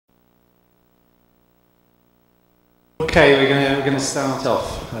Okay, we're going to start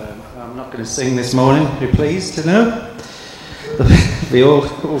off. I'm not going to sing this morning. You're pleased to know? We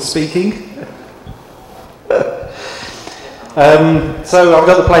all speaking. So I've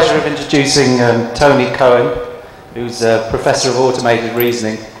got the pleasure of introducing Tony Cohn, who's a professor of automated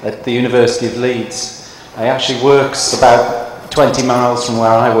reasoning at the University of Leeds. He actually works about 20 miles from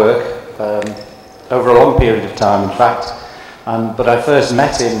where I work, over a long period of time, in fact. But I first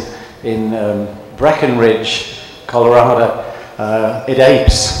met him in Breckenridge, Colorado, at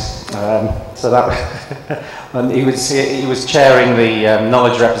ICAPS. So that, and he was chairing the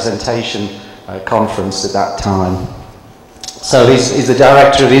knowledge representation conference at that time. So he's the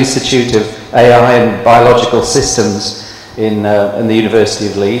director of the Institute of AI and Biological Systems in the University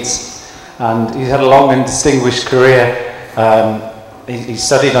of Leeds, and he's had a long and distinguished career. He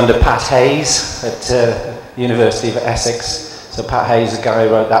studied under Pat Hayes at the University of Essex. So Pat Hayes, the guy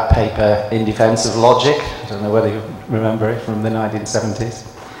who wrote that paper in defence of logic. I don't know whether you remember it, from the 1970s.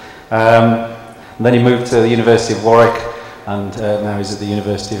 And then he moved to the University of Warwick, and now he's at the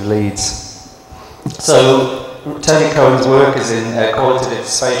University of Leeds. So Tony Cohn's work is in qualitative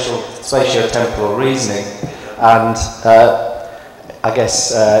spatio-temporal reasoning, and I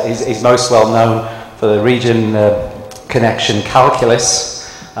guess he's most well known for the region connection calculus.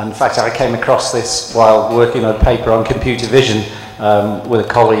 And in fact, I came across this while working on a paper on computer vision with a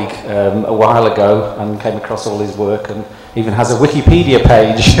colleague a while ago, and came across all his work, and even has a Wikipedia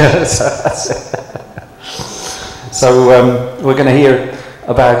page. So we're going to hear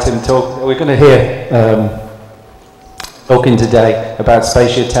about him talk. We're going to hear talking today about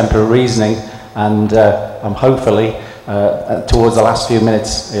spatio-temporal reasoning, and I'm hopefully towards the last few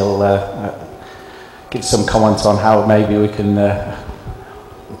minutes he'll give some comments on how maybe we can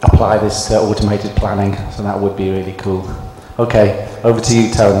apply this to automated planning, so that would be really cool. Okay, over to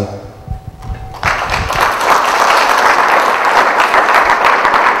you, Tony.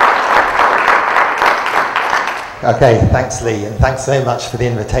 Okay, thanks Lee, and thanks very much for the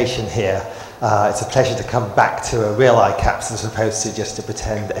invitation here. It's a pleasure to come back to a real ICAPS as opposed to just a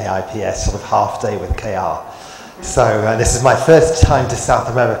pretend AIPS sort of half day with KR. So this is my first time to South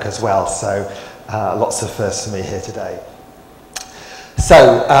America as well, so lots of firsts for me here today.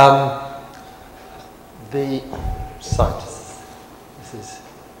 So, sorry, this is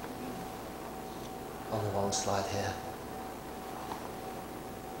on the wrong slide here.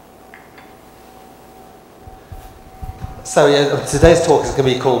 So yeah, today's talk is going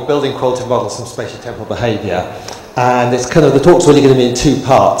to be called Building Qualitative Models from Spatio-Temporal Behaviour, and it's kind of, the talk's really going to be in two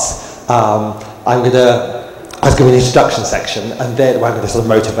parts. I was going to give an introduction section, and then I'm going to sort of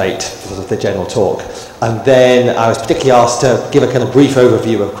motivate sort of the general talk. And then I was particularly asked to give a kind of brief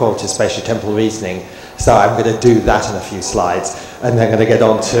overview of qualitative spatio-temporal reasoning. So I'm going to do that in a few slides, and then I'm going to get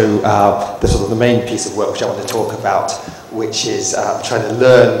on to the sort of the main piece of work which I want to talk about, which is trying to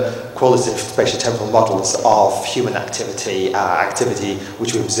learn qualitative spatio-temporal models of human activity,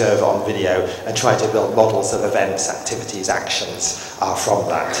 which we observe on video, and try to build models of events, activities, actions from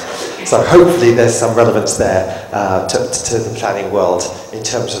that. So hopefully there's some relevance there to the planning world in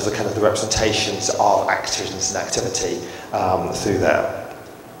terms of the kind of the representations of actions and activity through there.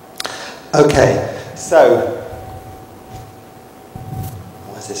 Okay, so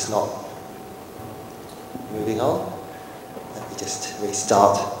why is this not moving on? Let me just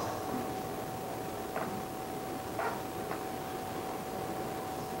restart.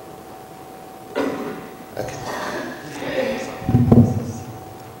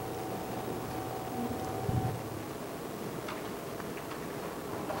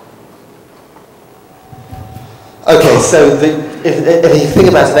 Okay, so if you think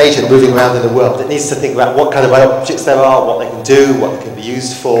about an agent moving around in the world, it needs to think about what kind of objects there are, what they can do, what they can be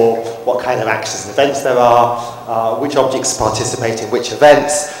used for, what kind of actions and events there are, which objects participate in which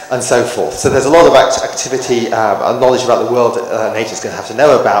events, and so forth. So there's a lot of activity and knowledge about the world that an agent is going to have to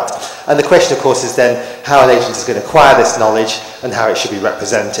know about. And the question, of course, is then how an agent is going to acquire this knowledge and how it should be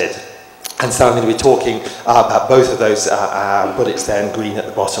represented. And so I'm going to be talking about both of those bullets there in green at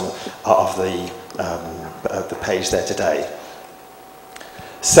the bottom of the page there today.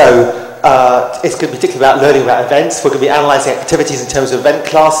 So it's going to be particularly about learning about events. We're going to be analysing activities in terms of event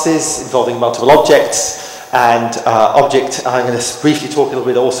classes involving multiple objects, and I'm going to briefly talk a little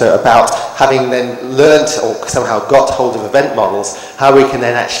bit also about, having then learned or somehow got hold of event models, how we can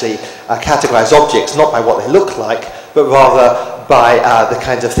then actually categorise objects not by what they look like, but rather by the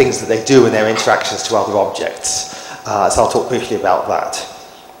kinds of things that they do in their interactions to other objects. So I'll talk briefly about that.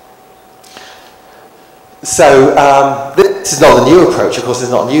 So this is not a new approach, of course.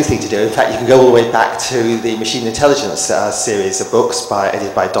 It's not a new thing to do. In fact, you can go all the way back to the Machine Intelligence series of books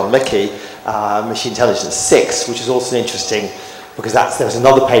edited by Don Mickey, Machine Intelligence 6, which is also interesting because there was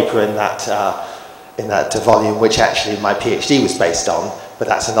another paper in that volume which actually my PhD was based on, but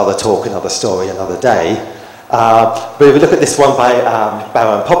that's another talk, another story, another day. But if we look at this one by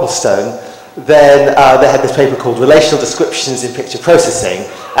Barrow and Popplestone, then they had this paper called Relational Descriptions in Picture Processing,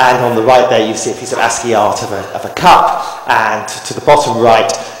 and on the right there you see a piece of ASCII art of a cup, and to the bottom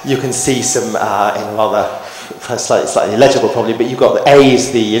right you can see some, in rather slightly illegible probably, but you've got the A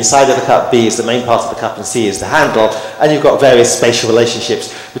is the inside of the cup, B is the main part of the cup, and C is the handle, and you've got various spatial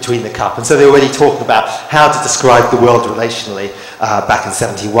relationships between the cup. And so they're already talking about how to describe the world relationally back in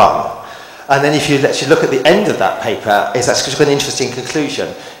 71. And then if you actually look at the end of that paper, it's actually got an interesting conclusion.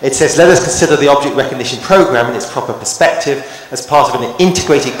 It says, let us consider the object recognition program in its proper perspective as part of an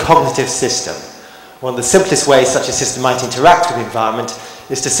integrated cognitive system. One of the simplest ways such a system might interact with the environment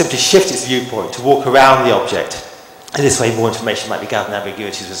is to simply shift its viewpoint, to walk around the object. In this way, more information might be gathered and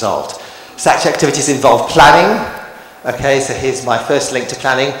ambiguities resolved. Such activities involve planning. Okay, so here's my first link to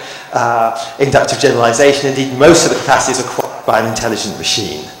planning. Inductive generalization. Indeed, most of the capacities are acquired by an intelligent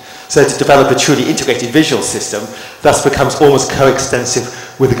machine. So to develop a truly integrated visual system thus becomes almost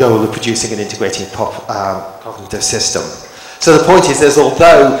coextensive with the goal of producing an integrated cognitive system. So the point is,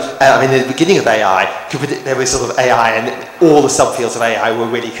 although, in the beginning of AI, there was sort of AI and all the subfields of AI were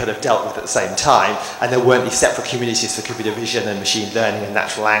really kind of dealt with at the same time, and there weren't these separate communities for computer vision and machine learning and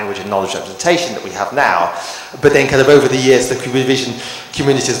natural language and knowledge representation that we have now. But then kind of over the years, the computer vision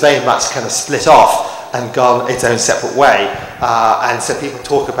community has very much kind of split off and gone its own separate way. And so people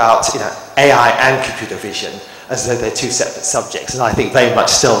talk about AI and computer vision as though they're two separate subjects. And I think very much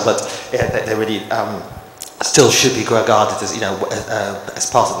still that they're really still should be regarded as, as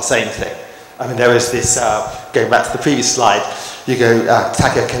part of the same thing. I mean, there is this, going back to the previous slide, you go,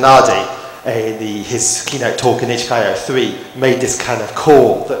 Takeo Kanade, his keynote talk in Ichikayo 3 made this kind of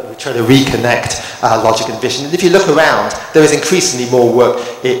call that we try to reconnect logic and vision. And if you look around, there is increasingly more work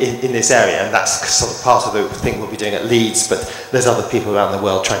in this area, and that's sort of part of the thing we'll be doing at Leeds, but there's other people around the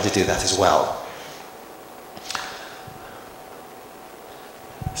world trying to do that as well.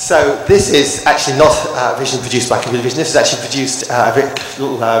 So this is actually not vision produced by computer vision. This is actually produced, a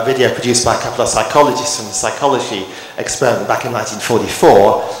little video produced by a couple of psychologists from the psychology experiment back in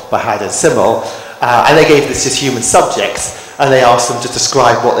 1944 by Hyde and Simmel. And they gave this to human subjects, and they asked them to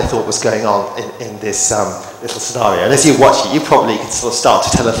describe what they thought was going on in this little scenario. And as you watch it, you probably can sort of start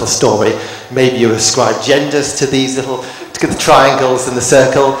to tell a little story. Maybe you ascribe genders to these little, to the triangles and the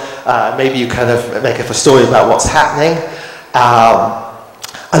circle. Maybe you kind of make up a story about what's happening.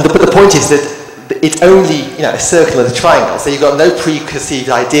 But the point is that it's only a circle and a triangle, so you've got no preconceived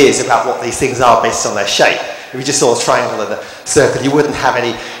ideas about what these things are based on their shape. If you just saw a triangle and a circle, you wouldn't have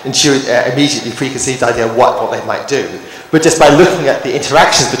any immediately preconceived idea of what they might do. But just by looking at the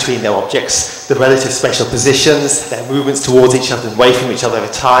interactions between their objects, the relative spatial positions, their movements towards each other and away from each other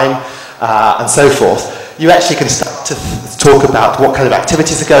over time, and so forth, you actually can start to talk about what kind of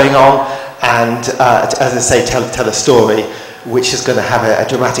activities are going on, and as I say, tell a story, which is going to have a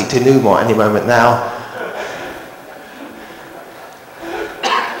dramatic denouement any moment now.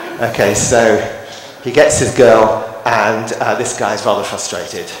 Okay, so he gets his girl, and this guy's rather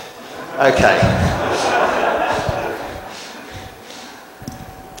frustrated. Okay.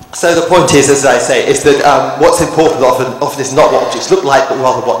 So the point is, as I say, is that what's important often is not what objects look like, but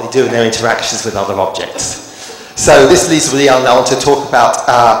rather what they do in their interactions with other objects. So this leads me on now to talk about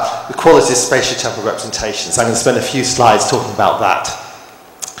the quality of spatial temporal representations. I'm going to spend a few slides talking about that.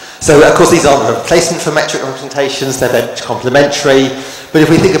 So of course these aren't a replacement for metric representations, they're very complementary. But if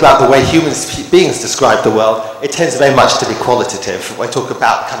we think about the way beings describe the world, it tends very much to be qualitative. I talk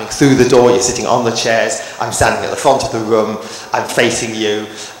about coming through the door, you're sitting on the chairs, I'm standing at the front of the room, I'm facing you,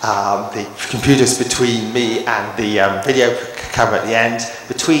 the computer's between me and the video camera at the end.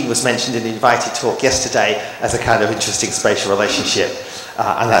 Between was mentioned in the invited talk yesterday as a kind of interesting spatial relationship,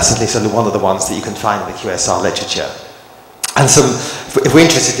 and that's at least one of the ones that you can find in the QSR literature. And if we're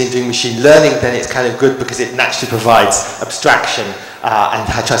interested in doing machine learning, then it's kind of good because it naturally provides abstraction and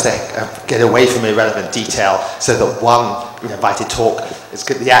tries to get away from irrelevant detail, so that one invited talk is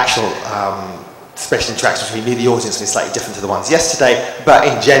good. The actual spatial interaction between me and the audience will be slightly different to the ones yesterday, but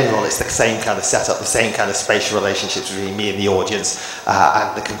in general it's the same kind of setup, the same kind of spatial relationships between me and the audience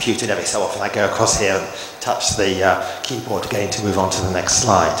and the computer. And every so often I go across here and touch the keyboard again to move on to the next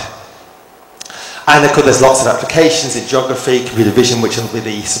slide. And of course there's lots of applications in geography, computer vision, which will be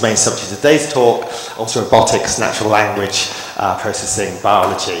the main subject of today's talk, also robotics, natural language, processing,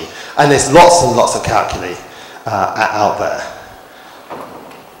 biology. And there's lots and lots of calculi out there.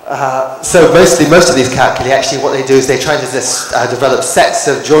 So most of these calculi, actually what they do is they try to develop sets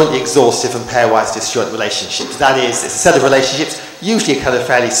of jointly exhaustive and pairwise disjoint relationships. That is, it's a set of relationships, usually a kind of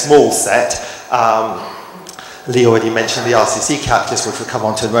fairly small set. Lee already mentioned the RCC calculus, which we'll come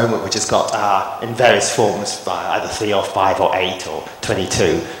on to in a moment, which has got in various forms, either 3 or 5 or 8 or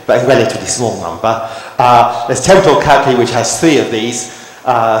 22, but a relatively small number. There's temporal calculi, which has 3 of these.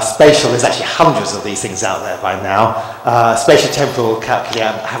 Spatial, there's actually hundreds of these things out there by now. Spatial temporal calculi,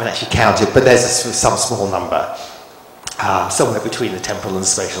 I haven't actually counted, but there's some small number. Somewhere between the temporal and the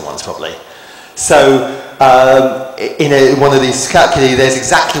spatial ones, probably. So, in one of these calculi, there's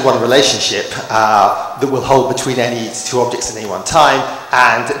exactly one relationship that will hold between any 2 objects at any one time,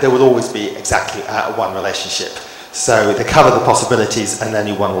 and there will always be exactly one relationship. So they cover the possibilities, and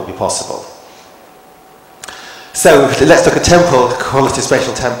only one will be possible. So let's look at qualitative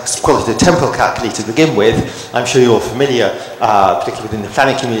temporal calculi to begin with. I'm sure you're all familiar, particularly within the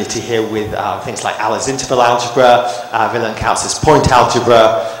planning community here, with things like Allen's interval algebra, Wilhelm-Kaus's point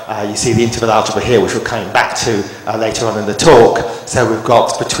algebra. You see the interval algebra here, which we're coming back to later on in the talk. So we've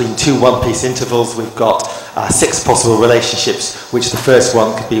got between 2 one-piece intervals, we've got 6 possible relationships, which the first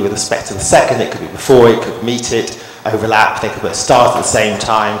one could be with respect to the second, it could be before it, could meet it, overlap, they could both start at the same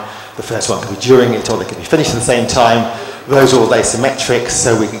time. The first one could be during it, or they could be finished at the same time. Those are all asymmetric,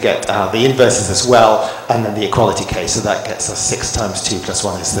 so we can get the inverses as well, and then the equality case, so that gets us 6 times 2 plus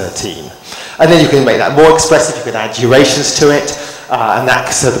 1 is 13. And then you can make that more expressive, you can add durations to it, and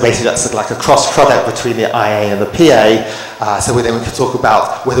so basically that's like a cross product between the IA and the PA, so then we can talk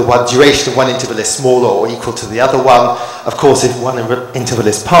about whether one duration of one interval is smaller or equal to the other one. Of course, if one interval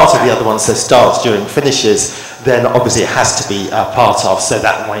is part of the other one, so starts, during, finishes, then obviously it has to be part of, so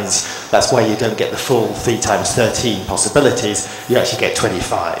that's why you don't get the full 3 times 13 possibilities, you actually get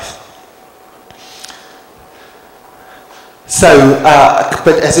 25. So,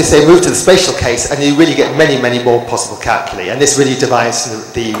 but as we say, move to the spatial case, and you really get many, many more possible calculi, and this really divides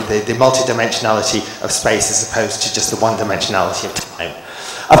the multidimensionality of space as opposed to just the one-dimensionality of time.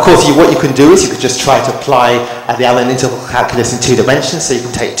 Of course, what you can do is you could just try to apply the Allen interval calculus in 2 dimensions, so you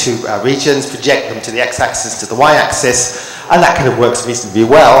can take 2 regions, project them to the x-axis, to the y-axis, and that kind of works reasonably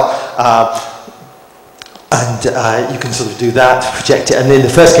well. And you can sort of do that, project it, and in the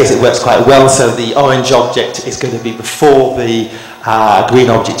first case it works quite well, so the orange object is going to be before the green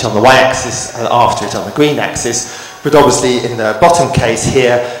object on the y-axis and after it on the green axis, but obviously in the bottom case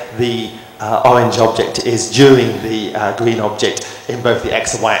here, the orange object is during the green object in both the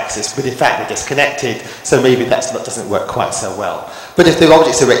x and y-axis, but in fact they're disconnected, so maybe that doesn't work quite so well. But if the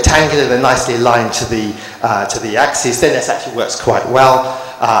objects are rectangular, they're nicely aligned to the axis, then this actually works quite well,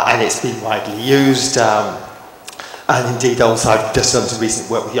 and it's been widely used. And indeed, also I've just done some recent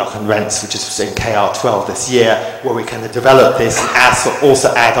work with Jochen Rentz, which is in KR12 this year, where we kind of develop this and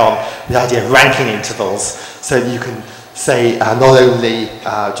also add on the idea of ranking intervals. So you can say not only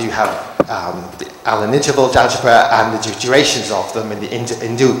do you have the Allen interval algebra and the durations of them in the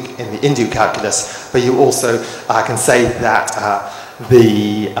Indu calculus, but you also can say that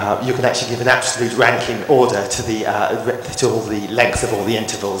you can actually give an absolute ranking order to all the length of all the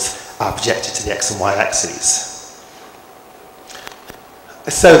intervals projected to the x and y axes.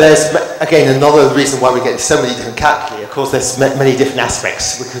 So there's, again, another reason why we get so many different calculi. Of course, there's many different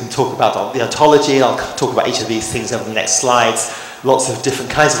aspects. We can talk about the ontology, I'll talk about each of these things over the next slides. Lots of different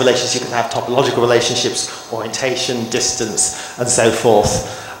kinds of relationships. You can have topological relationships, orientation, distance, and so forth.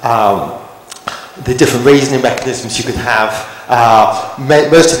 The different reasoning mechanisms you can have.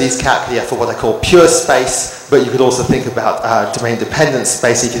 Most of these calculi are for what I call pure space, but you could also think about domain-dependent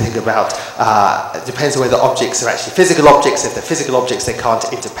space. If you think about, it depends on whether objects are actually physical objects. If they're physical objects, they can't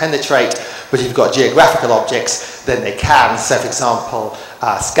interpenetrate, but if you've got geographical objects, then they can. So, for example,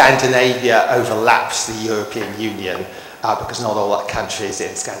 Scandinavia overlaps the European Union, because not all countries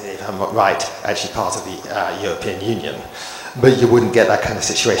in Scandinavia are actually part of the European Union. But you wouldn't get that kind of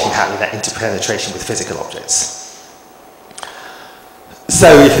situation happening, that interpenetration with physical objects. So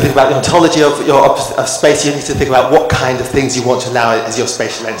if you think about the ontology of space, you need to think about what kind of things you want to allow as your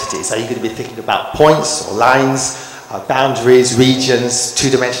spatial entities. Are you going to be thinking about points or lines, boundaries, regions,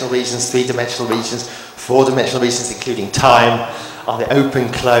 2-dimensional regions, 3-dimensional regions, 4-dimensional regions, including time? Are they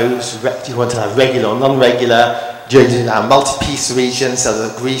open, closed? Do you want to have regular or non-regular? Do you allow multi-piece regions, so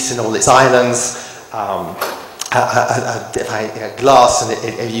the Greece and all its islands? A glass, and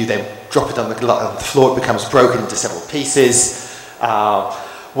if you then drop it on the floor, it becomes broken into several pieces.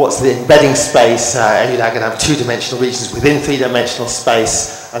 What's the embedding space? Are you now going to have two-dimensional regions within three-dimensional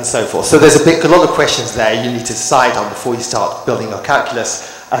space, and so forth? So there's a lot of questions there you need to decide on before you start building your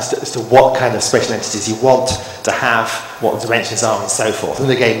calculus as to what kind of spatial entities you want to have, what the dimensions are, and so forth.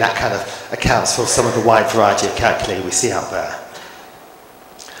 And again, that kind of accounts for some of the wide variety of calculi we see out there.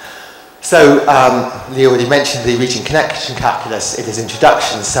 So, Lee already mentioned the region connection calculus in his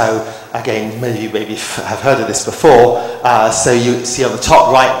introduction. So, again, many of you maybe have heard of this before. So you see on the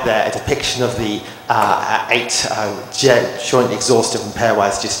top right there a depiction of the 8 joint exhaustive and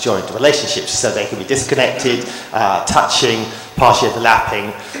pairwise disjoint relationships. So they can be disconnected, touching, partially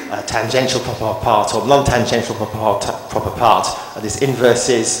overlapping, tangential proper part or non-tangential proper part. And there's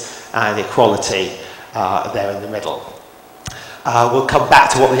inverses and equality there in the middle. We'll come back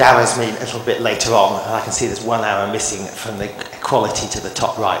to what the arrows mean a little bit later on, and I can see there's one arrow missing from the equality to the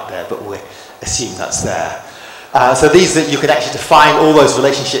top right there, but we'll assume that's there. So these that you can actually define all those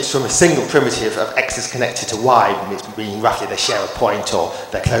relationships from a single primitive of x is connected to y, meaning roughly they share a point or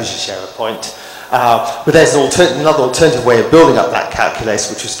their closures share a point. But there's another alternative way of building up that calculus,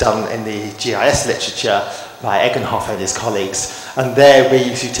 which was done in the GIS literature by Eggenhofer and his colleagues. And there we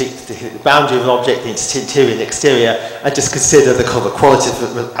usually take the boundary of an object, the interior and exterior, and just consider the kind of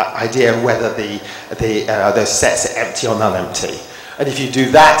qualitative idea of whether those sets are empty or non-empty. And if you do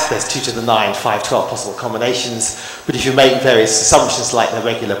that, there's 2 to the 9, 5, 12 possible combinations. But if you make various assumptions like the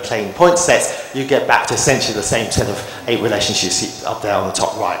regular plane point sets, you get back to essentially the same set of 8 relationships up there on the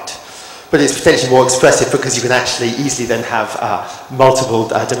top right. But it's potentially more expressive because you can actually easily then have multiple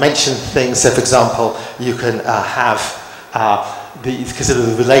dimension things. So, for example, you can consider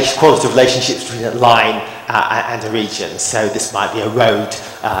the qualitative relationships between a line and a region. So this might be a road,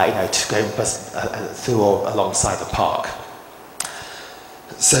 to go through or alongside a park.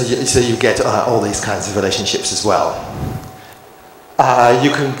 So you get all these kinds of relationships as well. You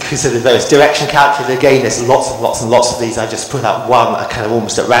can consider various direction calculus. Again, there's lots and lots and lots of these. I just put up one kind of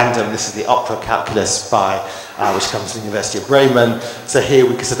almost at random. This is the opera calculus which comes from the University of Bremen. So here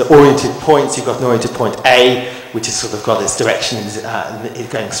we consider oriented points. You've got an oriented point A, which has sort of got its direction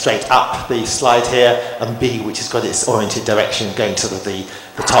going straight up the slide here, and B, which has got its oriented direction going to the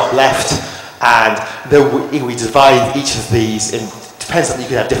top left. And then we divide each of these in, depends on, you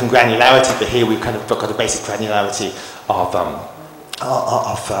can have different granularity, but here we've kind of got a basic granularity of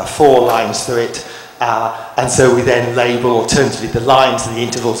 4 lines through it. And so we then label alternatively the lines and the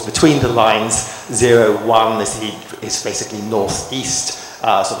intervals between the lines. 0, 1 is basically northeast,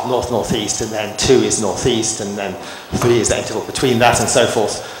 sort of north-northeast, and then 2 is northeast, and then 3 is the interval between that, and so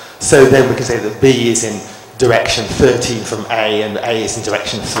forth. So then we can say that B is in direction 13 from A, and A is in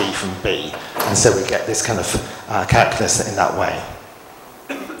direction 3 from B. And so we get this kind of calculus in that way.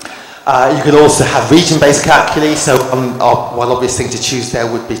 You can also have region-based calculi. So one obvious thing to choose there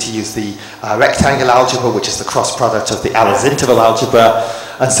would be to use the rectangle algebra, which is the cross product of the Allen's interval algebra.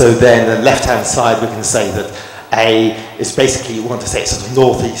 And so then the left-hand side, we can say that A is basically, we want to say it's sort of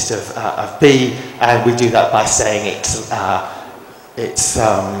northeast of B, and we do that by saying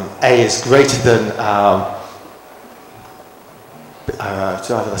A is greater than,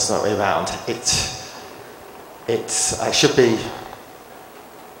 that's not way around. It should be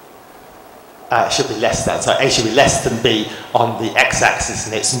less than. So A should be less than B on the x-axis,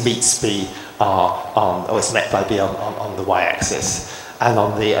 and it meets B or it's met by B on the y-axis. And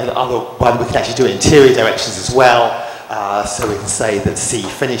on the other one, we can actually do interior directions as well. So we can say that C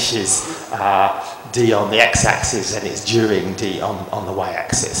finishes D on the x-axis, and it's during D on the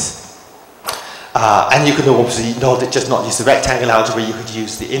y-axis. And you can obviously just not use the rectangle algebra. You could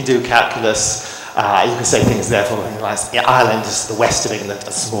use the Indu calculus. You can say things therefore like Ireland is the west of England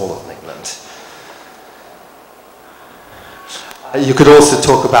and smaller than England. You could also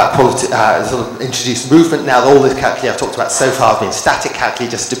talk about sort of introduce movement. Now, all the calculi I've talked about so far have been static calculi,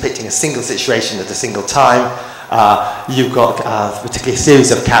 just depicting a single situation at a single time. You've got particularly a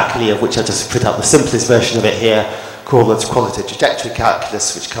series of calculi, of which I just put up the simplest version of it here, called the qualitative trajectory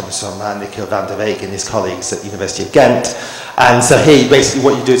calculus, which comes from Nico van der Weeg and his colleagues at the University of Ghent. And so here, basically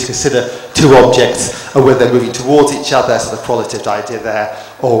what you do is consider 2 objects, and whether they're moving towards each other, so the qualitative idea there,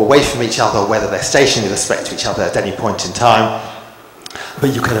 or away from each other, whether they're stationary with respect to each other at any point in time.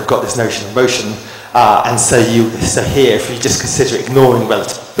 But you kind of got this notion of motion, and so here, if you just consider ignoring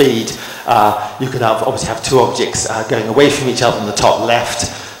relative speed, you can obviously have 2 objects going away from each other on the top left,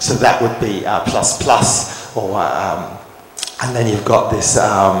 so that would be plus plus, or and then you've got this.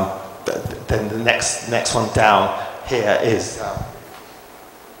 Then the next one down here is.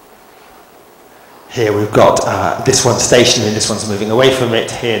 Here we've got this one's stationary, this one's moving away from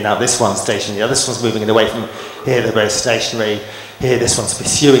it. Here now this one's stationary, this one's moving away from it. Here they're both stationary. Here, this one's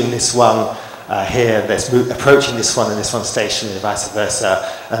pursuing this one. Here, they're approaching this one, and this one's stationary, and vice versa.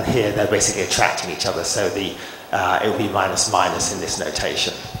 And here, they're basically attracting each other. So it will be minus minus in this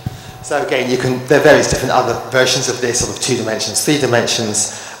notation. So again, there are various different other versions of this, sort of 2 dimensions, 3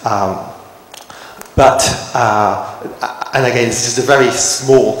 dimensions. And again, this is just a very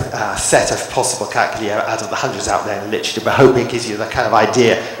small set of possible calculi out of the hundreds out there in the literature, but I hope it gives you the kind of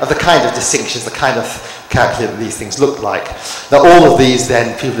idea of the kind of distinctions, the kind of calculi that these things look like. Now, all of these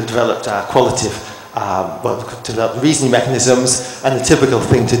then, people have developed developed reasoning mechanisms, and the typical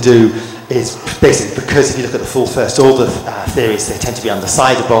thing to do is basically, because if you look at the full first order theories, they tend to be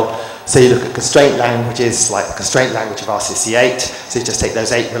undecidable. So you look at constraint languages, like the constraint language of RCC8, so you just take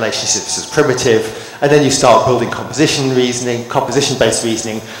those 8 relationships as primitive, and then you start building composition reasoning, composition-based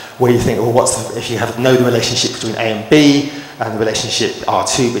reasoning, where you think, well, if you know the relationship between A and B, and the relationship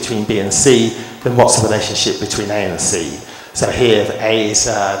R2 between B and C, then what's the relationship between A and C? So here, A is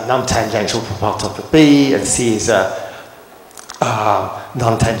a non-tangential part of B, and C is a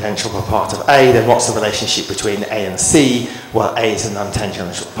non-tangential proper part of A, then what's the relationship between A and C? Well, A is a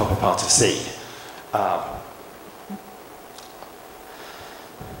non-tangential proper part of C.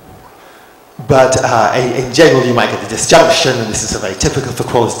 But in general, you might get a disjunction, and this is very typical for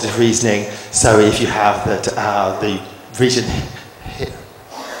qualitative reasoning. So if you have that the region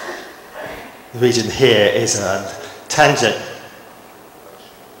here is a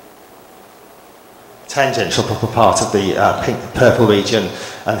tangential proper part of the purple region,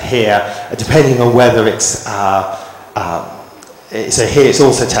 and here, depending on whether it's so here it's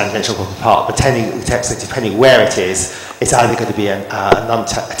also tangential proper part, but depending where it is, it's either going to be a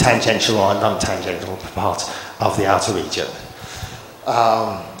tangential or a non-tangential part of the outer region.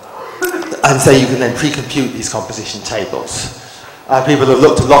 And so you can then pre-compute these composition tables. People have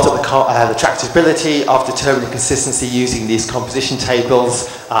looked a lot at the tractability of determining consistency using these composition tables.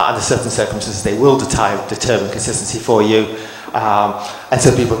 Under certain circumstances, they will determine consistency for you. And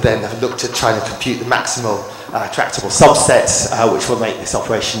so people then have looked at trying to compute the maximal tractable subsets, which will make this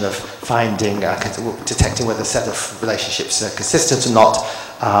operation of detecting whether a set of relationships are consistent or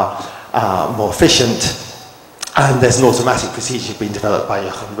not more efficient. And there's an automatic procedure being developed by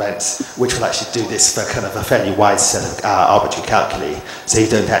Jochen Rentz, which will actually do this for kind of a fairly wide set of arbitrary calculi. So you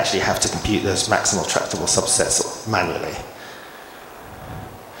don't actually have to compute those maximal tractable subsets manually.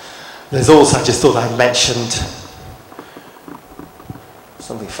 There's also, I just thought I mentioned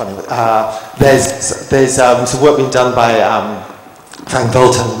something funny. There's some work being done by Frank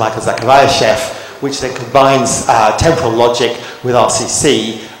Bolton and Michael Zakharayashev, which then combines temporal logic with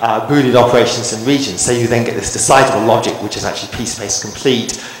RCC, Boolean operations and regions. So you then get this decidable logic, which is actually piece-based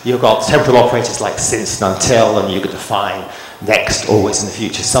complete. You've got temporal operators like since and until, and you can define next, always in the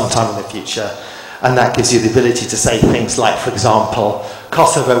future, sometime in the future. And that gives you the ability to say things like, for example,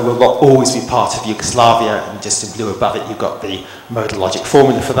 Kosovo will not always be part of Yugoslavia, and just in blue above it, you've got the modal logic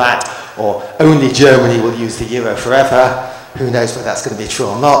formula for that. Or only Germany will use the euro forever. Who knows whether that's going to be true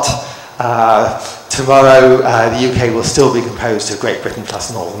or not. Tomorrow, the UK will still be composed of Great Britain plus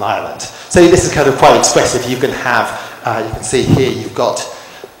Northern Ireland. So this is kind of quite expressive. You can have, you can see here, you've got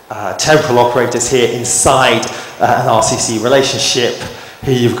temporal operators here inside an RCC relationship.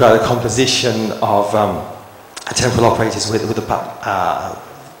 Here you've got a composition of temporal operators with the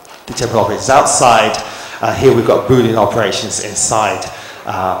temporal operators outside. Here we've got Boolean operations inside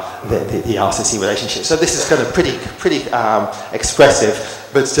the RCC relationship. So this is kind of pretty expressive,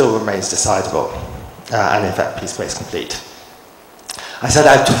 but still remains decidable, and in fact piece-based complete. I said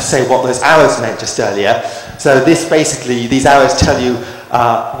I'd say what those arrows meant just earlier. So this basically, these arrows tell you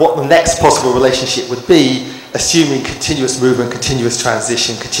what the next possible relationship would be, assuming continuous movement, continuous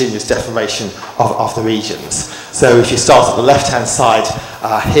transition, continuous deformation of the regions. So if you start at the left-hand side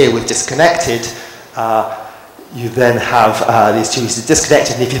here with disconnected, you then have these two pieces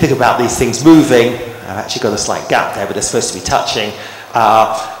disconnected, and if you think about these things moving, I've actually got a slight gap there, but they're supposed to be touching.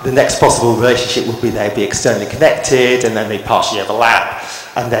 The next possible relationship would be they'd be externally connected, and then they partially overlap,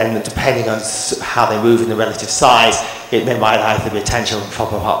 and then depending on how they move in the relative size, it might either be a tangential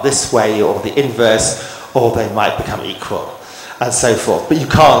proper part this way or the inverse, or they might become equal, and so forth. But you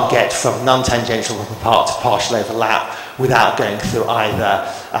can't get from non-tangential proper part to partial overlap without going through either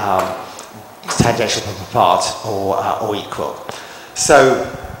tangential proper part or equal. So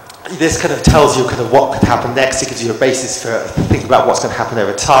this kind of tells you kind of what could happen next. It gives you a basis for thinking about what's going to happen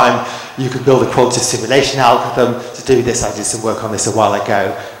over time. You can build a quantitative simulation algorithm to do this. I did some work on this a while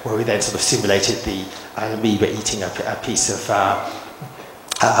ago, where we then sort of simulated the amoeba eating a piece of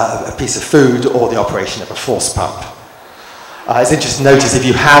food or the operation of a force pump. It's interesting to notice if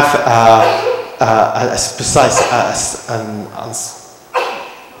you have a precise,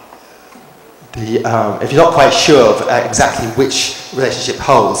 if you're not quite sure of exactly which relationship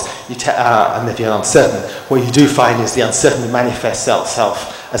holds, and if you're uncertain, what you do find is the uncertainty manifests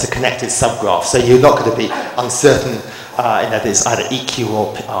itself as a connected subgraph. So you're not going to be uncertain in that it's either EQ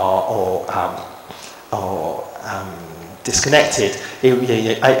or disconnected.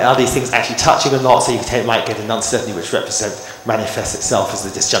 Are these things actually touching or not? So you might get an uncertainty which manifests itself as the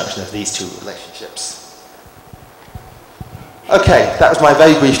disjunction of these two relationships. Okay, that was my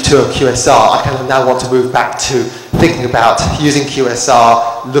very brief tour of QSR. I kind of now want to move back to thinking about using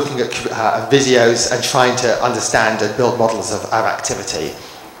QSR, looking at videos and trying to understand and build models of our activity.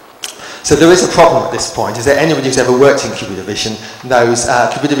 So there is a problem at this point, is that anybody who's ever worked in computer vision knows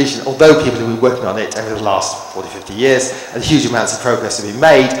computer vision, although people have been working on it over the last 40, 50 years, and huge amounts of progress have been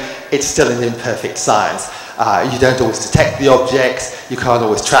made, it's still an imperfect science. You don't always detect the objects, you can't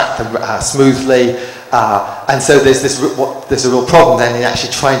always track them smoothly, and so there's a real problem then in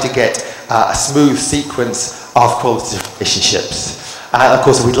actually trying to get a smooth sequence of qualitative relationships. Of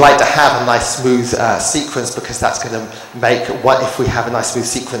course, we'd like to have a nice smooth sequence, because that's going to make if we have a nice smooth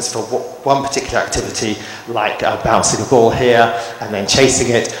sequence for one particular activity, like bouncing a ball here and then chasing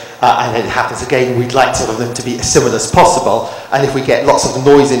it, and then it happens again, we'd like sort of them to be as similar as possible. And if we get lots of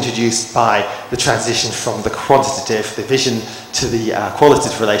noise introduced by the transition from the quantitative, the vision, to the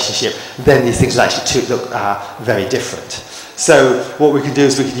qualitative relationship, then these things will actually look very different. So what we can do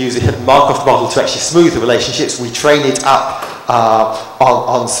is we can use a Markov model to actually smooth the relationships. We train it up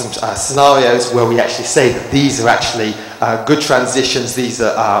on some scenarios where we actually say that these are actually good transitions. These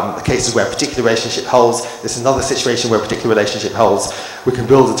are cases where a particular relationship holds. There's another situation where a particular relationship holds. We can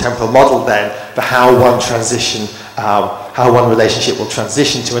build a temporal model then for how one transition, how one relationship will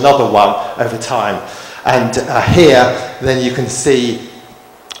transition to another one over time. And here, then you can see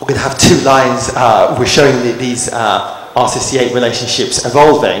we're going to have two lines. We're showing these RCC8 relationships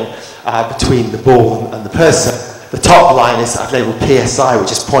evolving between the ball and the person. The top line is I've labeled PSI,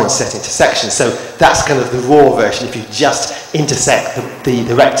 which is point set intersection. So that's kind of the raw version. If you just intersect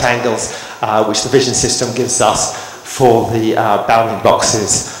the rectangles which the vision system gives us for the bounding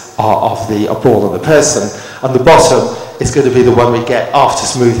boxes of the ball and the person. And the bottom is going to be the one we get after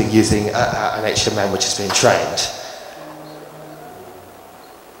smoothing using an HMM which has been trained.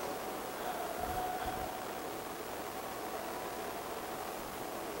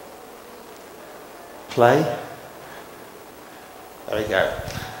 Play. There we go.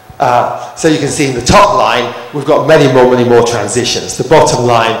 So you can see in the top line, we've got many more transitions. The bottom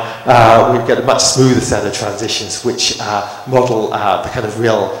line, we've got a much smoother set of transitions, which model the kind of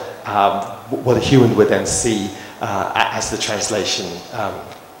real, what a human would then see as the translation,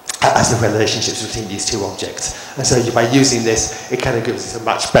 as the relationships between these two objects. And so by using this, it kind of gives us a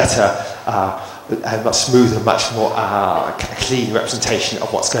much better, a much smoother, much more clean representation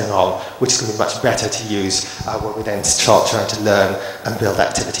of what's going on, which is going to be much better to use when we then start trying to learn and build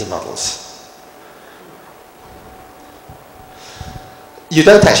activity models. You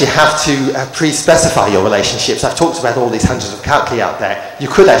don't actually have to pre-specify your relationships. I've talked about all these hundreds of calculi out there. You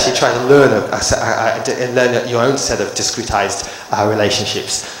could actually try to learn learn your own set of discretized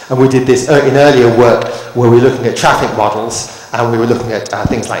relationships. And we did this in earlier work where we were looking at traffic models, and we were looking at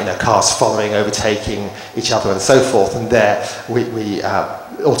things like cars following, overtaking each other, and so forth. And there we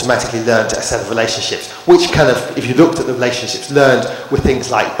automatically learned a set of relationships, which kind of, if you looked at the relationships learned, were things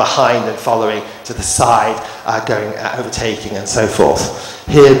like behind and following, to the side, going, overtaking, and so forth.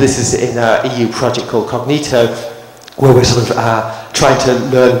 Here, this is in an EU project called Cognito, where we're sort of trying to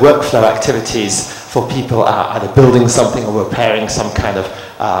learn workflow activities for people either building something or repairing some kind of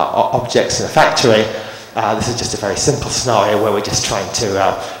objects in a factory. This is just a very simple scenario where we're just trying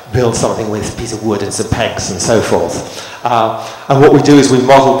to build something with a piece of wood and some pegs and so forth. And what we do is we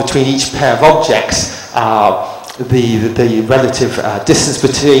model between each pair of objects the relative distance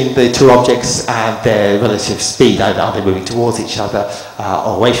between the two objects and their relative speed. Either are they moving towards each other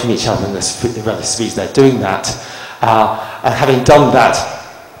or away from each other, and the relative speeds they're doing that. And having done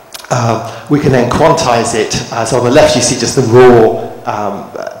that, we can then quantize it. So on the left you see just the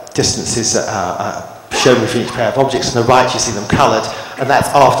raw distances shown between each pair of objects. On the right you see them coloured, and that's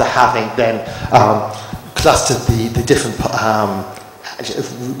after having then clustered the different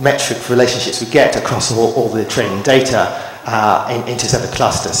metric relationships we get across all the training data into a set of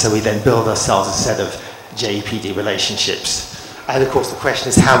clusters. So we then build ourselves a set of JEPD relationships. And of course the question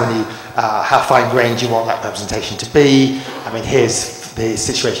is how fine grained you want that representation to be. I mean, here's the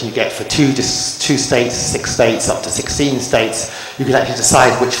situation you get for two states, 6 states, up to 16 states. You can actually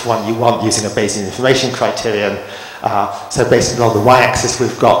decide which one you want using a Bayesian information criterion. So basically along the y-axis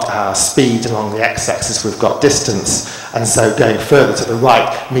we've got speed, along the x-axis we've got distance, and so going further to the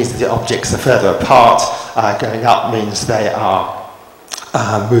right means that the objects are further apart, going up means they are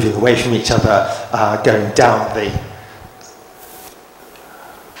moving away from each other, going down the...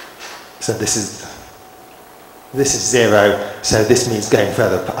 So this is 0, so this means going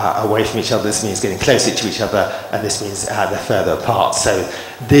further away from each other, this means getting closer to each other, and this means they're further apart. So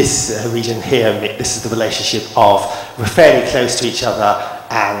this region here, this is the relationship of we're fairly close to each other,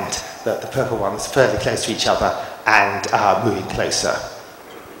 and the purple one's fairly close to each other, and moving closer.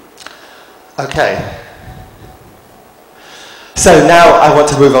 Okay. So now I want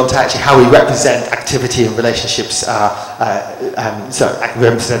to move on to actually how we represent activity and relationships,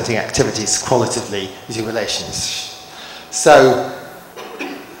 representing activities qualitatively using relations. So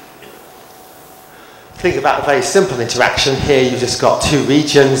think about a very simple interaction. Here you've just got two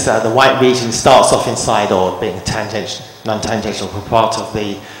regions. The white region starts off inside or being a non-tangential part of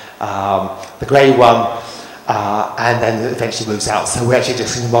the grey one. And then eventually moves out. So we're actually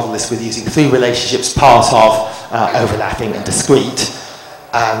just going to model this with using 3 relationships, part of, overlapping, and discrete.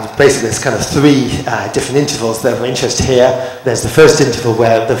 And basically there's kind of 3 different intervals that are of interest here. There's the first interval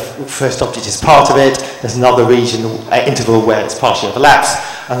where the first object is part of it. There's another region, interval where it's partially overlaps.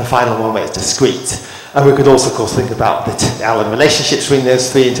 And the final one where it's discrete. And we could also, of course, think about the Allen relationships between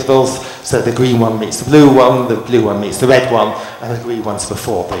those 3 intervals. So the green one meets the blue one meets the red one, and the green one's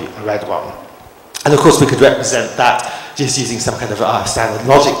before the red one. And of course we could represent that just using some kind of standard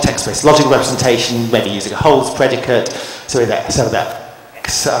logic, text-based logic representation, maybe using a holds predicate, so that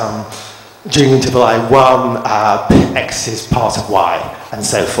x, during interval I1, x is part of y, and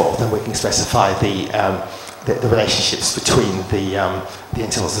so forth. And we can specify the relationships between the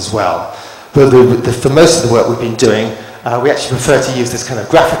intervals as well. But for most of the work we've been doing, we actually prefer to use this kind of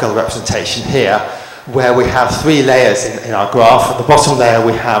graphical representation here, where we have 3 layers in our graph. At the bottom layer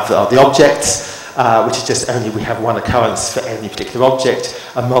we have the objects, which is just only we have one occurrence for any particular object,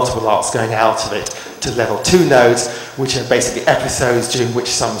 and multiple arcs going out of it to level 2 nodes, which are basically episodes during which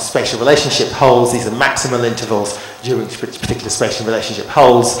some spatial relationship holds. These are maximal intervals during which particular spatial relationship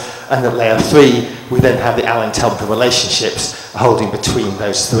holds. And at layer 3, we then have the Allen temporal relationships holding between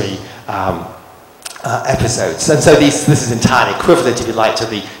those 3 episodes. And so this is entirely equivalent, if you like, to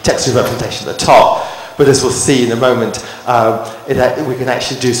the textual representation at the top. But as we'll see in a moment, we can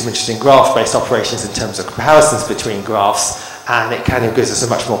actually do some interesting graph-based operations in terms of comparisons between graphs, and it kind of gives us a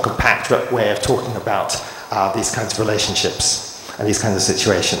much more compact way of talking about these kinds of relationships and these kinds of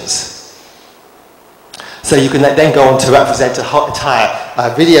situations. So you can then go on to represent an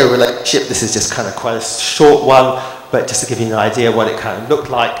entire video relationship. This is just kind of quite a short one, but just to give you an idea what it kind of looked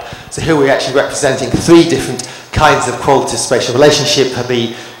like. So here we're actually representing 3 different kinds of qualitative spatial relationship.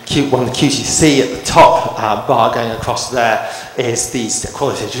 The QTC at the top bar going across there is these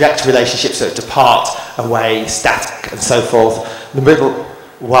qualitative direct relationships, so depart, away, static, and so forth. The middle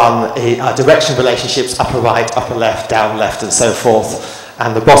one are direction relationships, upper right, upper left, down left, and so forth.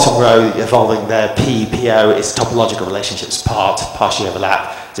 And the bottom row evolving there, P, PO, is topological relationships, partially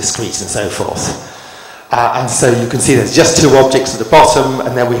overlap, discrete, and so forth. And so you can see there's just 2 objects at the bottom,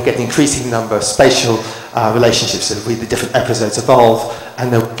 and then we get an increasing number of spatial relationships as the different episodes evolve,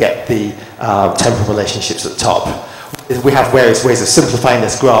 and then we get the temporal relationships at the top. We have various ways of simplifying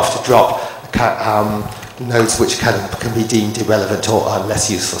this graph to drop nodes which can be deemed irrelevant or are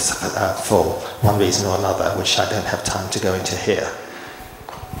less useful for one reason or another, which I don't have time to go into here.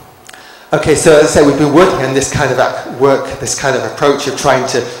 Okay, so as I say, we've been working on this kind of this kind of approach of trying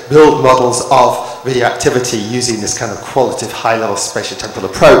to build models of video activity using this kind of qualitative high-level spatial temporal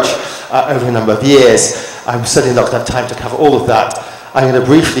approach over a number of years. I'm certainly not going to have time to cover all of that. I'm going to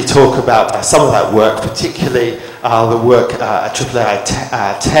briefly talk about some of that work, particularly the work at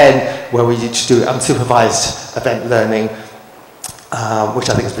IIAI 10, where we used to do unsupervised event learning, which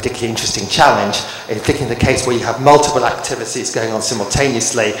I think is a particularly interesting challenge, particularly in the case where you have multiple activities going on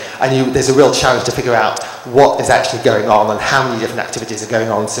simultaneously, and there's a real challenge to figure out what is actually going on and how many different activities are going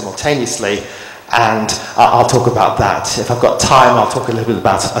on simultaneously. And I'll talk about that. If I've got time, I'll talk a little bit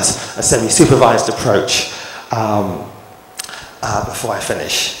about a semi-supervised approach before I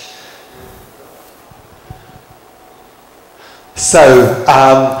finish. So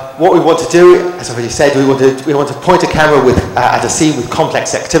what we want to do, as I've already said, we want to point a camera at a scene with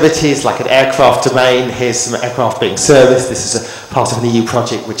complex activities, like an aircraft domain. Here's some aircraft being serviced. This is a part of an EU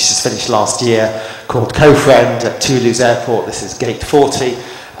project which just finished last year called Co-Friend at Toulouse Airport. This is gate 40.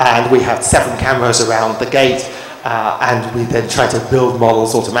 And we have 7 cameras around the gate, and we then try to build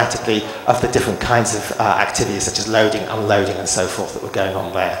models automatically of the different kinds of activities such as loading, unloading and so forth that were going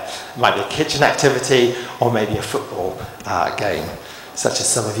on there. It might be a kitchen activity or maybe a football game, such as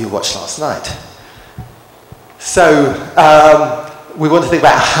some of you watched last night. So we want to think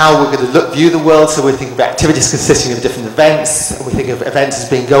about how we're going to view the world, so we're thinking about activities consisting of different events, and we think of events as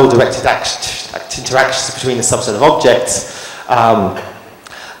being goal-directed interactions between a subset of objects.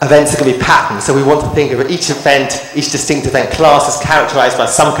 Events are going to be patterns, so we want to think of each event, each distinct event class as characterized by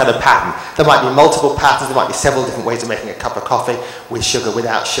some kind of pattern. There might be multiple patterns, there might be several different ways of making a cup of coffee, with sugar,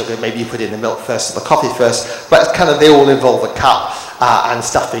 without sugar, maybe you put in the milk first or the coffee first, but it's kind of, they all involve a cup and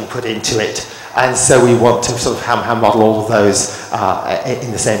stuff being put into it. And so we want to sort of ham model all of those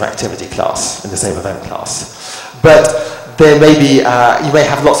in the same activity class, in the same event class. But there may be, you may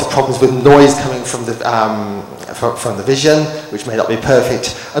have lots of problems with noise coming from the vision, which may not be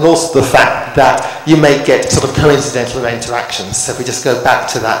perfect, and also the fact that you may get sort of coincidental interactions. So if we just go back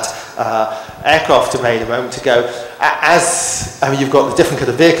to that aircraft I made a moment ago, you've got the different kind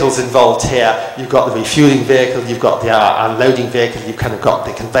of vehicles involved here. You've got the refueling vehicle, you've got the unloading vehicle, you've kind of got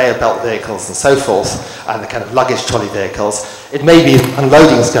the conveyor belt vehicles and so forth, and the kind of luggage trolley vehicles. It may be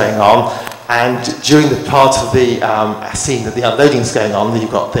unloading is going on, and during the part of the scene that the unloading is going on,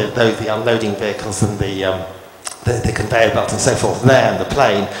 you've got the unloading vehicles and the conveyor belt and so forth there, and the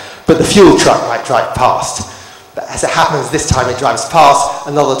plane, but the fuel truck might drive past. But as it happens, this time it drives past,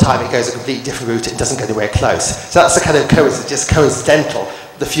 another time it goes a completely different route, it doesn't go anywhere close. So that's the kind of just coincidental.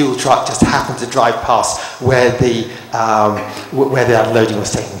 The fuel truck just happened to drive past where the unloading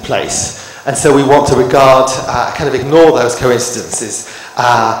was taking place. And so we want to regard, kind of ignore those coincidences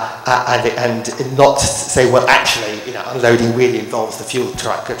and not say, well, actually, unloading really involves the fuel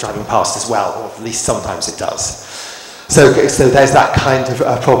truck driving past as well, or at least sometimes it does. So there's that kind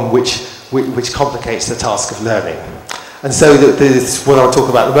of problem which complicates the task of learning. And so this, what I'll talk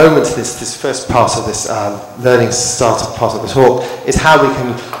about at the moment, this first part of this learning startup part of the talk, is how we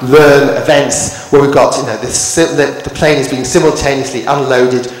can learn events where we've got, the plane is being simultaneously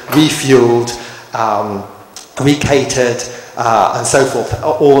unloaded, refueled, recatered, and so forth,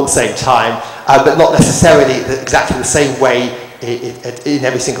 all at the same time, but not necessarily exactly the same way in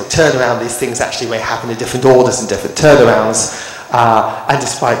every single turnaround. These things actually may happen in different orders and different turnarounds, and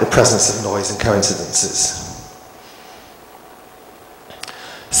despite the presence of noise and coincidences.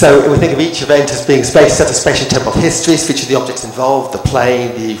 So we think of each event as being a set of spatial temporal histories for each of the objects involved, the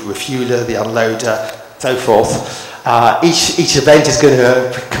plane, the refueler, the unloader, so forth. Each event is going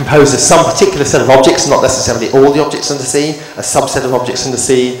to compose of some particular set of objects, not necessarily all the objects on the scene, a subset of objects on the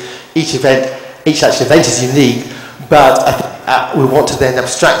scene. Each actual event is unique, but we want to then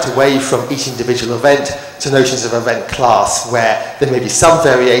abstract away from each individual event to notions of event class, where there may be some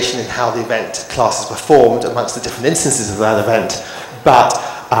variation in how the event class is performed amongst the different instances of that event, but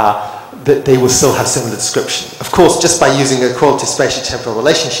they will still have similar description. Of course, just by using a quality spatial temporal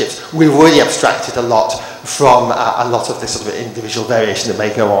relationships, we've already abstracted a lot from a lot of this sort of individual variation that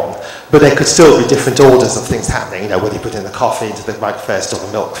may go on. But there could still be different orders of things happening, whether you put in the coffee into the mug first or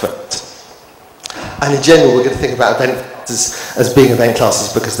the milk first. And in general, we're going to think about event classes as being event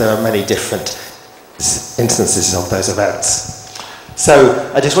classes because there are many different instances of those events.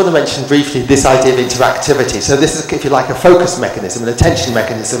 So I just want to mention briefly this idea of interactivity. So this is, if you like, a focus mechanism, an attention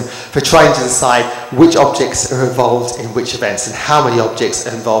mechanism for trying to decide which objects are involved in which events and how many objects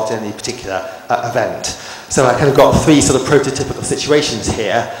are involved in any particular event. So I kind of got three sort of prototypical situations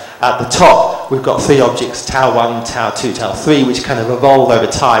here. At the top, we've got three objects, tau 1, tau 2, tau 3, which kind of evolve over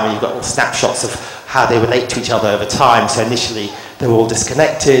time, and you've got all snapshots of how they relate to each other over time. So initially, they're all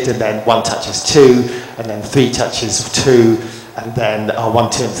disconnected, and then 1 touches 2, and then 3 touches 2, and then 1,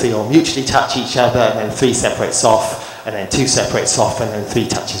 2, and 3 all mutually touch each other, and then 3 separates off, and then 2 separates off, and then 3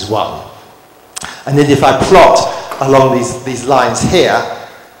 touches 1. And then if I plot along these lines here,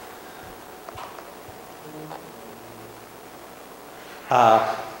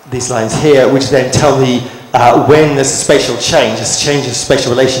 which then tell me when there's a spatial change, there's a change in spatial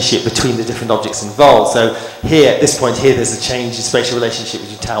relationship between the different objects involved. So here, at this point here, there's a change in spatial relationship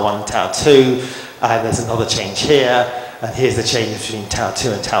between tau 1 and tau 2, and there's another change here, and here's the change between tau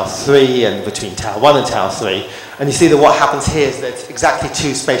 2 and tau 3, and between tau 1 and tau 3. And you see that what happens here is there's exactly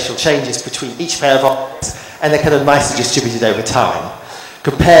 2 spatial changes between each pair of objects, and they're kind of nicely distributed over time.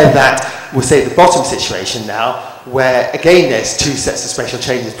 Compare that with, say, the bottom situation now, where again there's 2 sets of spatial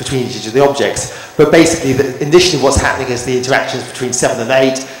changes between each of the objects, but basically initially what's happening is the interactions between 7 and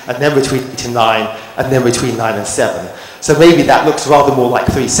 8, and then between 8 and 9, and then between 9 and 7. So maybe that looks rather more like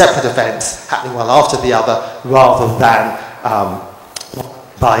 3 separate events happening one after the other, rather than one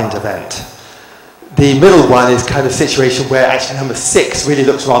combined event. The middle one is kind of a situation where actually number 6 really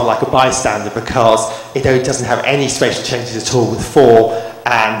looks rather like a bystander because it doesn't have any spatial changes at all with 4,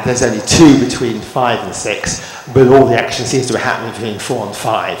 and there's only 2 between 5 and 6, but all the action seems to be happening between 4 and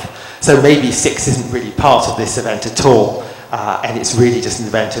 5. So maybe 6 isn't really part of this event at all, and it's really just an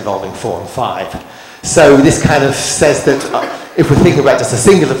event involving 4 and 5. So this kind of says that if we're thinking about just a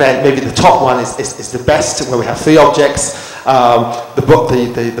single event, maybe the top one is the best, where we have 3 objects.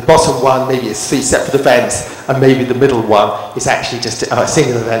 The bottom one maybe is 3 separate events, and maybe the middle one is actually just a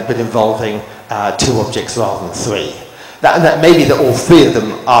single event but involving 2 objects rather than 3. That maybe that all 3 of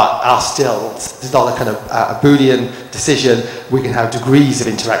them are still, there's not a kind of a Boolean decision. We can have degrees of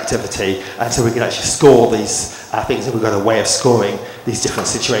interactivity, and so we can actually score these things, and we've got a way of scoring these different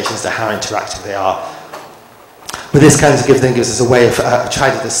situations to how interactive they are. But this kind of gives us a way of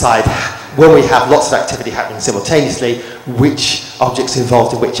trying to decide, when we have lots of activity happening simultaneously, which objects are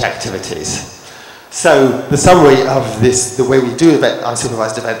involved in which activities. So the summary of this, the way we do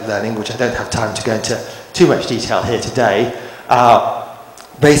unsupervised event learning, which I don't have time to go into too much detail here today,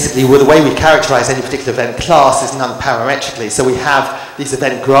 basically, the way we characterize any particular event class is non-parametrically. So we have these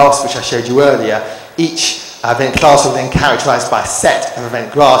event graphs, which I showed you earlier. Each event class will then characterized by a set of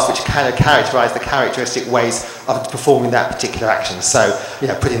event graphs, which kind of characterize the characteristic ways of performing that particular action. So,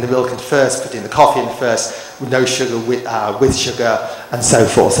 putting the milk in first, putting the coffee in first, with no sugar, with sugar, and so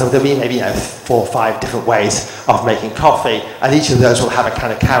forth. So there'll be maybe 4 or 5 different ways of making coffee, and each of those will have a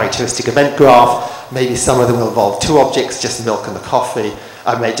kind of characteristic event graph. Maybe some of them will involve 2 objects, just the milk and the coffee.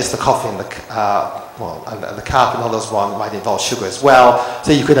 Maybe just the coffee and the cup, and others one might involve sugar as well.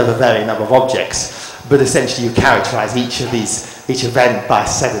 So you could have a varying number of objects. But essentially you characterize each event by a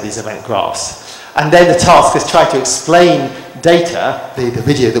set of these event graphs. And then the task is try to explain data, the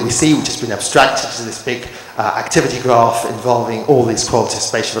video that we see, which has been abstracted to this big activity graph involving all these qualitative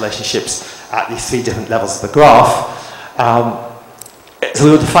spatial relationships at these 3 different levels of the graph. So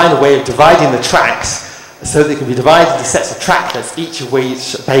we want to find a way of dividing the tracks so they can be divided into sets of tracklets, each of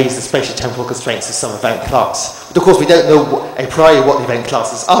which obeys the spatial temporal constraints of some event class. But of course we don't know a priori what the event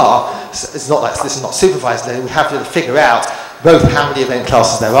classes are. So it's not like this is not supervised learning. We have to figure out both how many event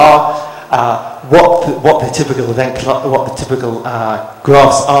classes there are, what the typical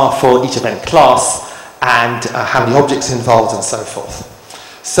graphs are for each event class, and how many objects are involved, and so forth.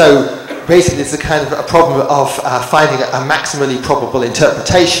 So basically it's a kind of a problem of finding a maximally probable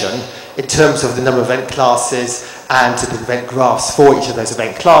interpretation in terms of the number of event classes and the event graphs for each of those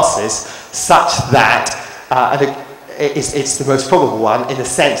event classes, such that it's the most probable one in the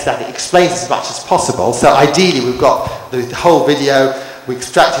sense that it explains as much as possible. So ideally we've got the whole video, we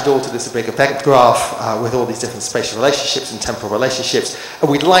extracted all to this big event graph with all these different spatial relationships and temporal relationships,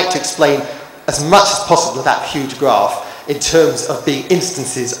 and we'd like to explain as much as possible of that huge graph in terms of being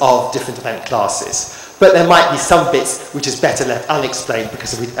instances of different event classes. But there might be some bits which is better left unexplained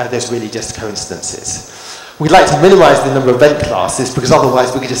because there's really just coincidences. We'd like to minimize the number of event classes because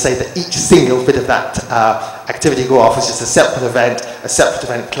otherwise we could just say that each single bit of that activity graph is just a separate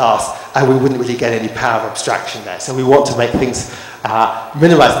event class, and we wouldn't really get any power of abstraction there. So we want to make things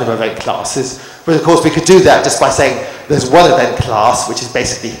minimize the number of event classes. But of course we could do that just by saying there's one event class, which is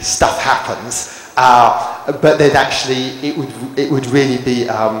basically stuff happens, but then actually it would really be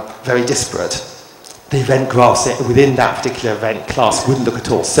very disparate. The event graphs within that particular event class wouldn't look at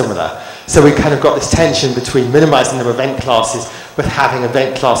all similar. So we've kind of got this tension between minimizing the number of event classes, but having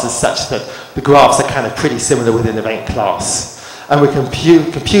event classes such that the graphs are kind of pretty similar within the event class. And we can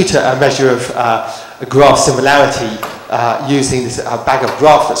compute a measure of a graph similarity using this bag of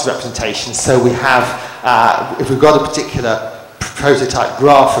graphlets representation. So we have, if we've got a particular prototype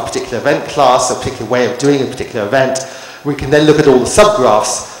graph for a particular event class, a particular way of doing a particular event, we can then look at all the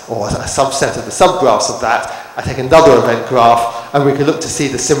subgraphs, or a subset of the subgraphs of that. I take another event graph, and we can look to see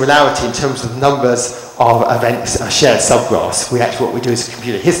the similarity in terms of numbers of events, shared subgraphs. What we do is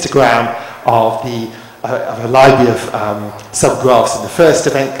compute a histogram of a library of subgraphs in the first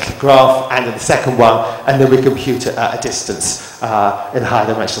event graph and in the second one, and then we compute a distance in a higher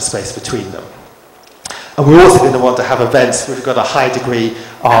dimensional space between them. And we're also going to want to have events where we've got a high degree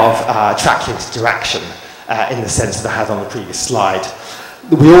of track-linked interaction in the sense that I had on the previous slide.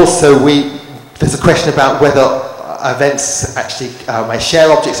 There's a question about whether events actually may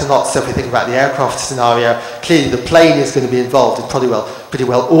share objects or not. So if we think about the aircraft scenario, clearly the plane is going to be involved in pretty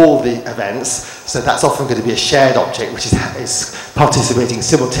well all the events. So that's often going to be a shared object, which is participating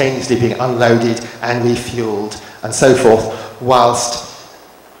simultaneously, being unloaded and refueled and so forth, whilst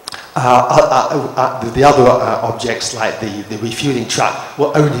the other objects like the refueling truck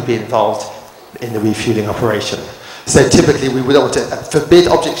will only be involved in the refueling operation. So typically we would want to forbid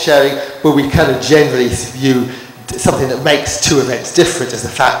object sharing, but we kind of generally view something that makes two events different as the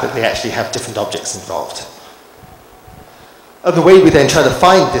fact that they actually have different objects involved. And the way we then try to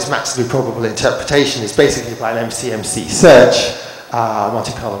find this maximally probable interpretation is basically by an MCMC search,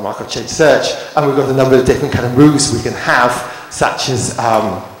 Monte Carlo Markov chain search, and we've got a number of different kind of moves we can have, such as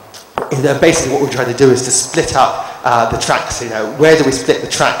basically what we're trying to do is to split up the tracks. Where do we split the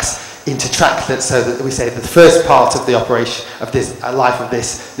tracks into tracklets so that we say that the first part of the operation of this life of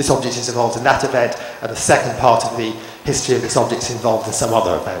this object is involved in that event, and the second part of the history of this object is involved in some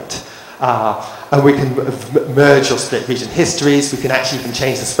other event. And we can merge or split region histories. We can actually even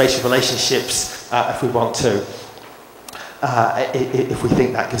change the spatial relationships if we want to, if we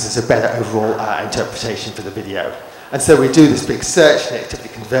think that gives us a better overall interpretation for the video. And so we do this big search, and it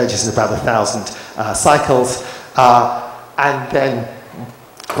typically converges in about 1,000 cycles. And then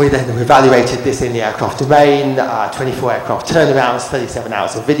we evaluated this in the aircraft domain, 24 aircraft turnarounds, 37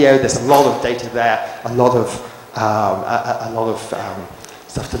 hours of video. There's a lot of data there, a lot of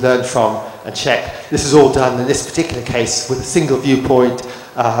stuff to learn from and check. This is all done in this particular case with a single viewpoint.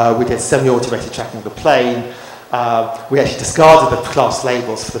 We did semi-automated tracking of the plane. We actually discarded the class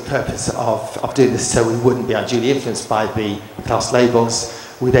labels for the purpose of doing this so we wouldn't be unduly influenced by the class labels.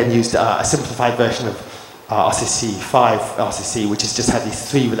 We then used a simplified version of RCC5 RCC, which has just had these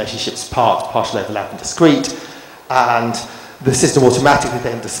three relationships: part, partial overlap, and discrete. And the system automatically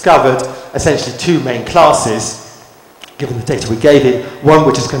then discovered essentially two main classes, given the data we gave it. One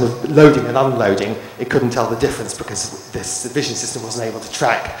which is kind of loading and unloading. It couldn't tell the difference because the vision system wasn't able to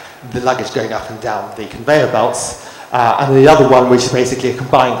track the luggage going up and down the conveyor belts. And the other one, which is basically a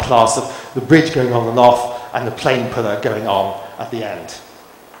combined class of the bridge going on and off and the plane puller going on at the end.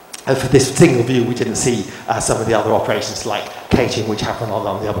 And for this single view, we didn't see some of the other operations like caging, which happen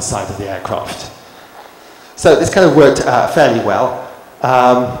on the other side of the aircraft. So this kind of worked fairly well.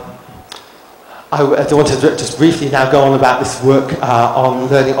 I want to just briefly now go on about this work on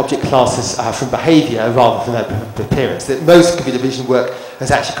learning object classes from behaviour rather than their appearance. Most computer vision work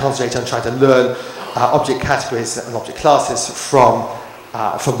has actually concentrated on trying to learn object categories and object classes from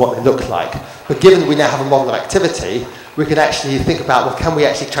what they look like. But given that we now have a model of activity, we can actually think about, well, can we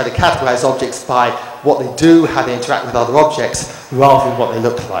actually try to categorize objects by what they do, how they interact with other objects, rather than what they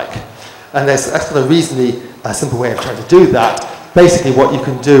look like. And that's kind of a reasonably simple way of trying to do that. Basically what you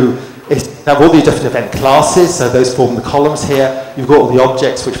can do is have all the different event classes, so those form the columns here. You've got all the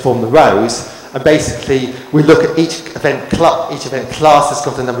objects which form the rows. And basically, we look at each event class has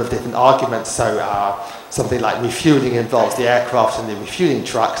got a number of different arguments. So something like refueling involves the aircraft and the refueling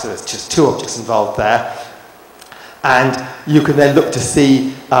truck, so there's just two objects involved there. And you can then look to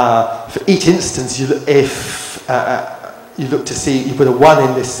see, for each instance, you look to see, you put a 1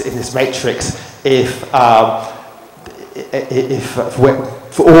 in this matrix if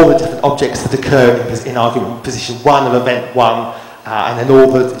for all the different objects that occur in argument position 1 of event 1, and then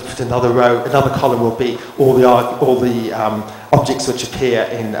another column will be all the objects which appear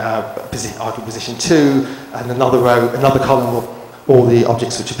in argument position 2, and another column will all the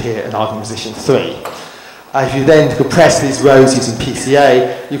objects which appear in argument position 3. If you then compress these rows using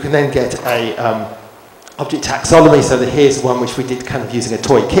PCA, you can then get a object taxonomy. So that here's one which we did kind of using a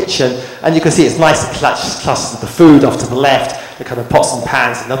toy kitchen, and you can see it's nice and clusters of the food off to the left, the kind of pots and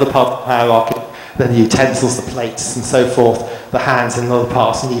pans in another part of the hierarchy, then the utensils, the plates and so forth, the hands in another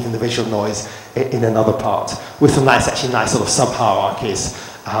part, and even the visual noise in another part, with some nice sort of sub-hierarchies.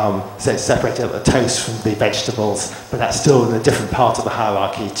 So it's separated out the toast from the vegetables, but that's still in a different part of the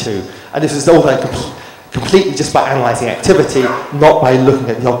hierarchy too. And this is all done completely just by analysing activity, not by looking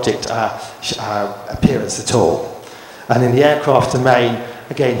at the object appearance at all. And in the aircraft domain,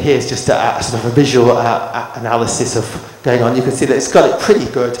 again, here's just a sort of a visual analysis of going on. You can see that it's got it pretty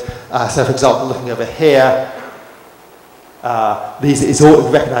good. So, for example, looking over here, it's all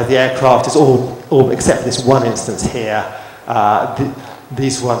recognise the aircraft. It's all except for this one instance here.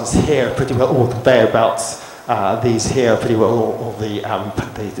 These ones here are pretty well all conveyor belts. These here are pretty well all the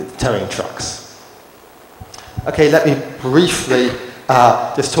towing trucks. Okay, let me briefly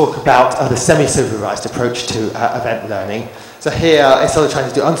just talk about the semi-supervised approach to event learning. So here, instead of trying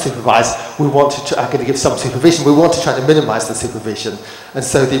to do unsupervised, we want to going to give some supervision. We want to try to minimize the supervision. And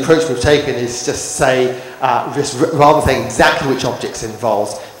so the approach we've taken is just say, rather than saying exactly which objects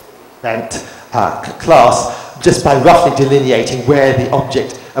involved event class, just by roughly delineating where the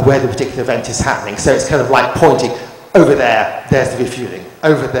object, where the particular event is happening. So it's kind of like pointing, over there, there's the refueling.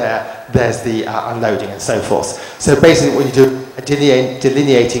 Over there, there's the unloading and so forth. So basically what you do,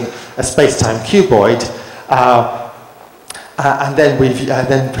 delineating a space-time cuboid, And then we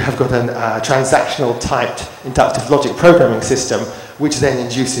have got a transactional typed inductive logic programming system, which then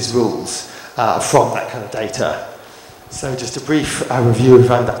induces rules from that kind of data. So just a brief review of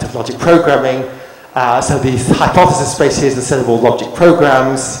inductive logic programming. So the hypothesis space here is the set of all logic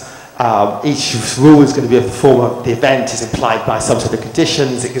programs. Each rule is going to be of the form of the event is implied by some set of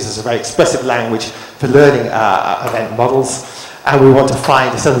conditions. It gives us a very expressive language for learning event models. And we want to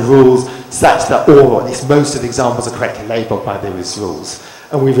find a set of rules such that all, or at least most of the examples are correctly labeled by those rules.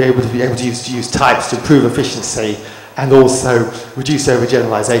 And we'll be able to use types to improve efficiency and also reduce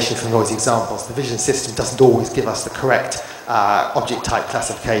overgeneralization from noisy examples. The vision system doesn't always give us the correct object type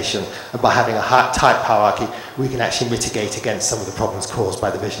classification, and by having a type hierarchy, we can actually mitigate against some of the problems caused by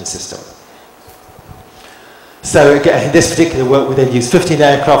the vision system. So again, in this particular work, we then use 15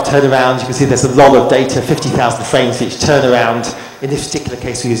 aircraft turnarounds. You can see there's a lot of data, 50,000 frames for each turnaround. In this particular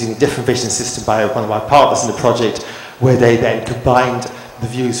case, we're using a different vision system by one of my partners in the project, where they then combined the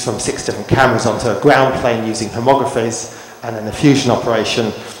views from 6 different cameras onto a ground plane using homographies and then a fusion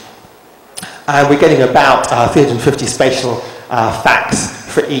operation. And we're getting about 350 spatial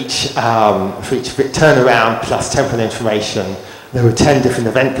facts for each turnaround plus temporal information. There were 10 different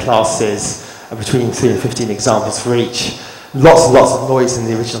event classes, between 3 and 15 examples for each. Lots and lots of noise in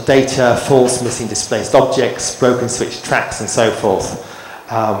the original data, false, missing, displaced objects, broken switch tracks, and so forth.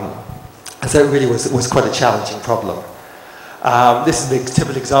 And so it really was quite a challenging problem. This is the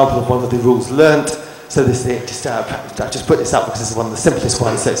typical example of one of the rules learnt. So this is I've just put this up because this is one of the simplest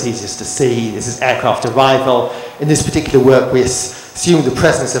ones, so it's easiest to see. This is aircraft arrival. In this particular work, we assume the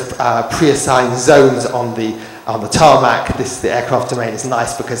presence of pre-assigned zones on the tarmac. The aircraft domain is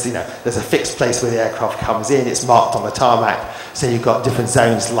nice because there's a fixed place where the aircraft comes in. It's marked on the tarmac, so you've got different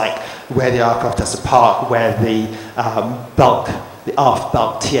zones like where the aircraft has to park, where the aft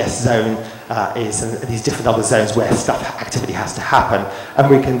bulk TS zone is, and these different other zones where activity has to happen. And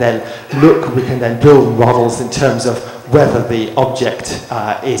we can then build models in terms of whether the object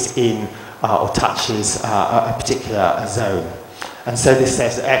is in or touches a particular zone. And so this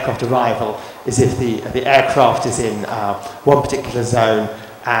says that aircraft arrival is if the aircraft is in one particular zone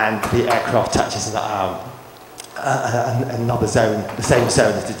and the aircraft touches another zone, the same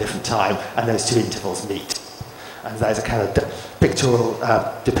zone at a different time, and those two intervals meet. And there's a kind of pictorial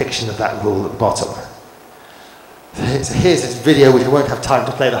depiction of that rule at the bottom. So here's this video, which I won't have time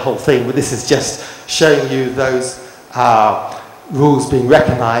to play the whole thing, but this is just showing you those rules being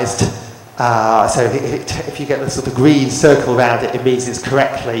recognized. So if you get the sort of green circle around it, it means it's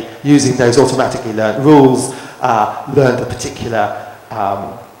correctly using those automatically learned rules, learned a particular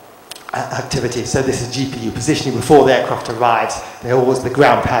activity. So this is GPU positioning before the aircraft arrives. The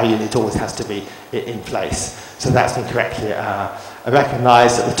ground power unit always has to be in place. So that's been correctly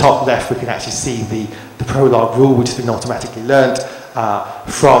recognized. At the top left, we can actually see the prologue rule, which has been automatically learned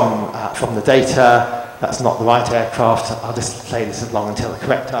from the data. That's not the right aircraft. I'll just play this along until the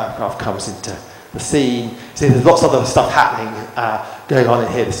correct aircraft comes into the scene. See, there's lots of other stuff happening, going on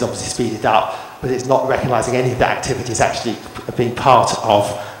in here. This is obviously speeded up, but it's not recognizing any of the activities actually being part of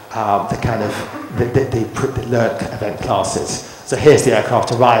the kind of the learned event classes. So here's the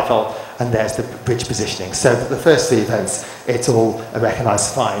aircraft arrival, and there's the bridge positioning. So the first 3 events, it's all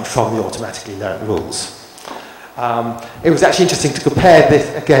recognized fine from the automatically learned rules. It was actually interesting to compare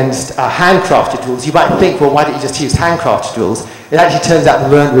this against handcrafted rules. You might think, well, why don't you just use handcrafted rules? It actually turns out the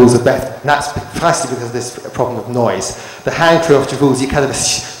learned rules are better, and that's precisely because of this problem of noise. The handcrafted rules,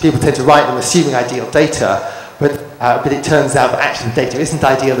 people tend to write them assuming ideal data, but it turns out that actually the data isn't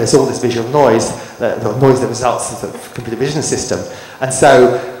ideal. There's all this visual noise, the noise that results of the computer vision system. And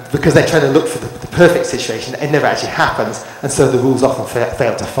so, because they're trying to look for the perfect situation, it never actually happens, and so the rules often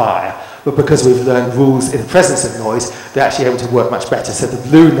fail to fire. But because we've learned rules in the presence of noise, they're actually able to work much better. So the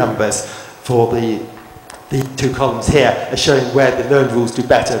blue numbers for the 2 columns here are showing where the learned rules do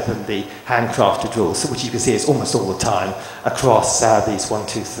better than the handcrafted rules, which you can see is almost all the time across these 1,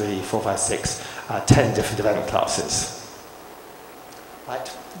 2, 3, 4, 5, 6, 10 different event classes. Right,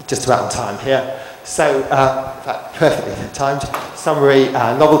 just about on time here. So, in fact, perfectly timed. Summary,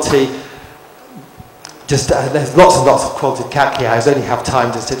 novelty. There's lots and lots of qualitative calc here. I only have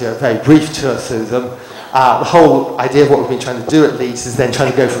time just to do a very brief tour through them. The whole idea of what we've been trying to do at least is then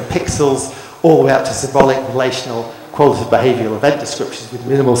trying to go from pixels all the way up to symbolic, relational, qualitative behavioral event descriptions with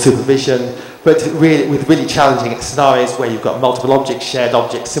minimal supervision, but with really challenging scenarios where you've got multiple objects, shared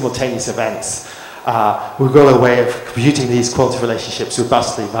objects, simultaneous events. We've got a way of computing these qualitative relationships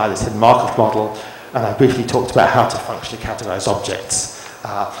robustly via this hidden Markov model, and I briefly talked about how to functionally categorize objects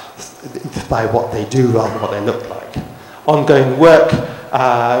by what they do rather than what they look like. Ongoing work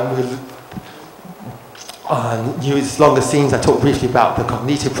use longer scenes. I talked briefly about the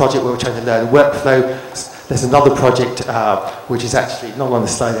cognitive project where we're trying to learn workflow. There's another project which is actually not on the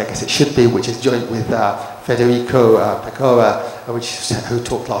slide, I guess it should be, which is joint with Federico Pecora, who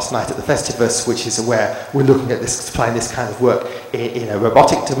talked last night at the Festivus, which is where we're looking at this, applying this kind of work in a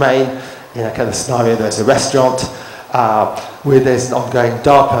robotic domain, in a kind of scenario. There's a restaurant, where there's an ongoing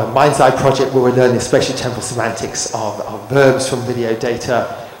DARPA Mind's Eye project where we're learning spatiotemporal semantics of verbs from video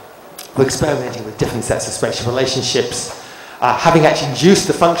data. We're experimenting with different sets of spatial relationships. Having actually induced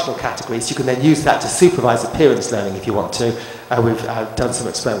the functional categories, you can then use that to supervise appearance learning if you want to. We've done some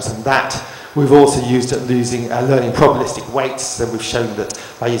experiments on that. We've also used it learning probabilistic weights, so we've shown that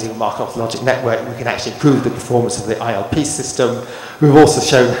by using a Markov logic network, we can actually improve the performance of the ILP system. We've also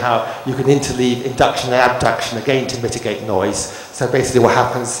shown how you can interleave induction and abduction, again, to mitigate noise. So basically what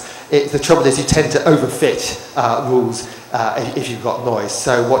happens, the trouble is you tend to overfit rules if you've got noise.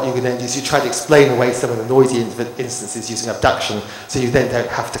 So what you can then do is you try to explain away some of the noisy instances using abduction, so you then don't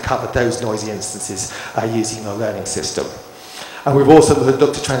have to cover those noisy instances using your learning system. And we've also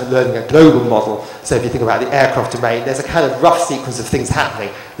looked at trying to learning a global model. So if you think about the aircraft domain, there's a kind of rough sequence of things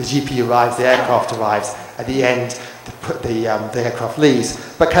happening. The GPU arrives, the aircraft arrives, at the end, the aircraft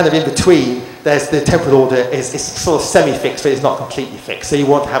leaves. But kind of in between, there's the temporal order is sort of semi-fixed, but it's not completely fixed. So you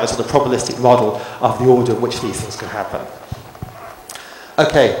want to have a sort of probabilistic model of the order in which these things can happen.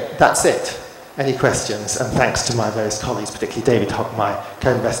 Okay, that's it. Any questions? And thanks to my various colleagues, particularly David Hogg, my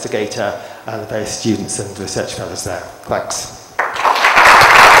co-investigator, and the various students and research fellows there. Thanks.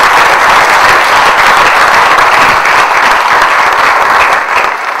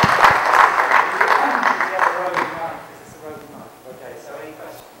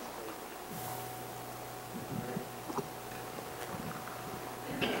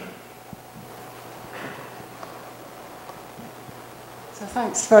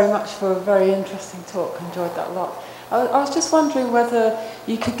 Thanks very much for a very interesting talk. Enjoyed that a lot. I was just wondering whether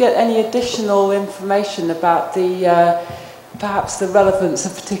you could get any additional information about the perhaps the relevance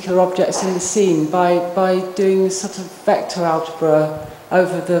of particular objects in the scene by doing sort of vector algebra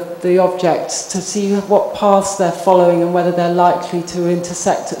over the objects to see what paths they're following and whether they're likely to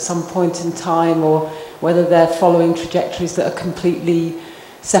intersect at some point in time, or whether they're following trajectories that are completely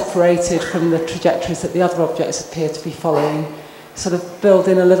separated from the trajectories that the other objects appear to be following. Sort of build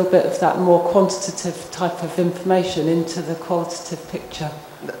in a little bit of that more quantitative type of information into the qualitative picture.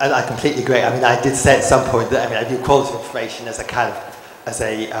 And I completely agree. I mean, I did say at some point that I view qualitative information as a kind of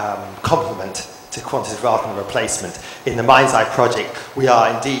complement to quantitative rather than a replacement. In the Mind's Eye project, we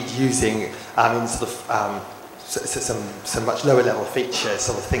are indeed using some much lower level features,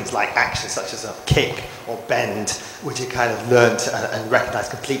 sort of things like actions such as a kick or bend, which are kind of learned and recognized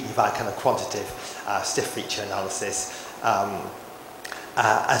completely by kind of quantitative stiff feature analysis.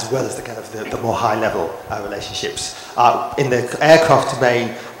 As well as the kind of the more high-level relationships. In the aircraft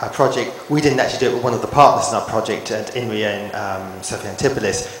domain project, we didn't actually do it with one of the partners in our project, and Inri and Sophie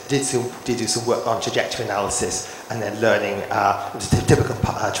Antipolis did do some work on trajectory analysis and then learning the typical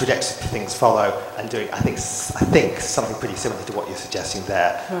trajectories things follow, and doing I think something pretty similar to what you're suggesting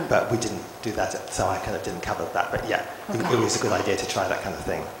there. Right. But we didn't do that, so I kind of didn't cover that. But yeah, okay. It was a good idea to try that kind of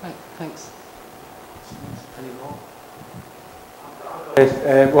thing. Right. Thanks. Any more?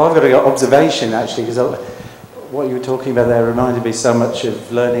 Well, I've got an observation actually, because what you were talking about there reminded me so much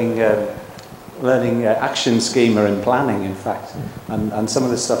of learning action schema and planning, in fact, and some of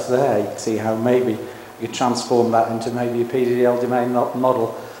the stuff there. You can see how maybe you could transform that into maybe a PDL domain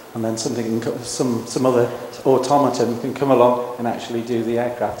model, and then some other automaton can come along and actually do the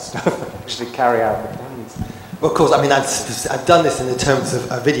aircraft stuff, actually carry out the plans. Well, of course, I mean, I've done this in the terms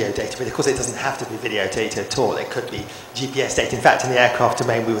of video data, but of course it doesn't have to be video data at all. It could be GPS data. In fact, in the aircraft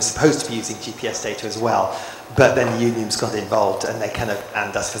domain, we were supposed to be using GPS data as well, but then the unions got involved, and they kind of,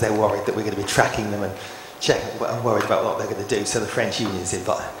 and us, because they were worried that we're going to be tracking them and worried about what they're going to do. So the French unions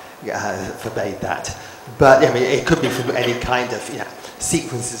forbade that. But I mean, it could be from any kind of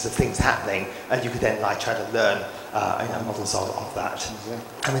sequences of things happening, and you could then try to learn models of that. Yeah.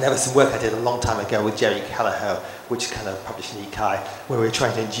 I mean, there was some work I did a long time ago with Jerry Kelleher, which kind of published in ECAI, where we were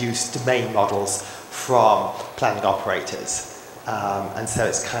trying to induce domain models from planning operators. And so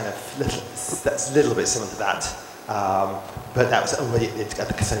it's kind of that's a little bit similar to that. But that was already at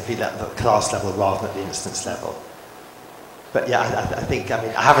the class level rather than at the instance level. But yeah, I think, I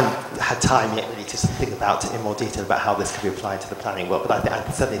mean, I haven't had time yet really to think about it in more detail about how this could be applied to the planning world, but I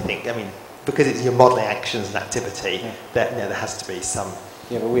certainly think, I mean, because you're modelling actions and activity, there has to be some...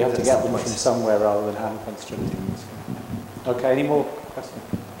 Yeah, but we have to get them from somewhere rather than hand constructing. Okay, any more questions?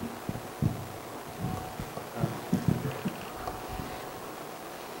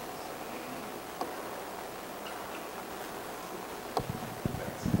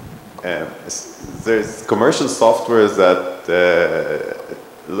 there's commercial software that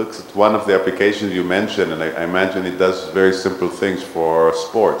looks at one of the applications you mentioned, and I imagine it does very simple things for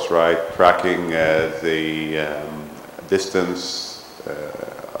sports, right? Tracking the distance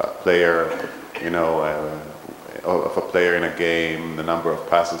a player, you know, of a player in a game, the number of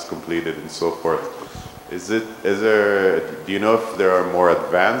passes completed, and so forth. Do you know if there are more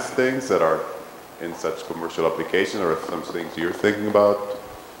advanced things that are in such commercial application, or some things you're thinking about?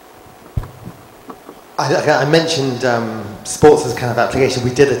 I mentioned sports as a kind of application.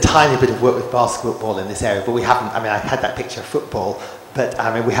 We did a tiny bit of work with basketball in this area, but we haven't, I mean, I had that picture of football, but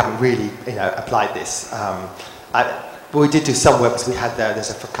I mean, we haven't really, you know, applied this. But we did do some work, because we had there's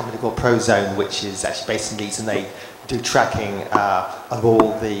a company called Prozone, which is actually based in Leeds, and they do tracking of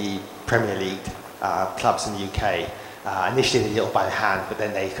all the Premier League clubs in the UK. Initially they did it all by hand, but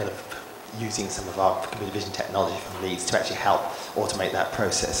then they kind of using some of our computer vision technology from Leeds to actually help automate that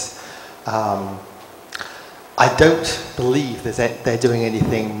process. I don't believe they're doing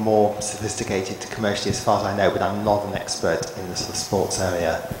anything more sophisticated commercially, as far as I know, but I'm not an expert in the sort of sports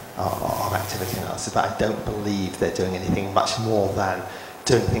area of activity analysis, but I don't believe they're doing anything much more than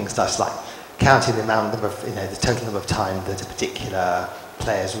doing things just like counting the number of, you know, the total number of time that a particular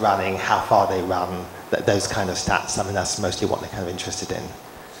player's running, how far they run, those kind of stats. I mean, that's mostly what they're kind of interested in.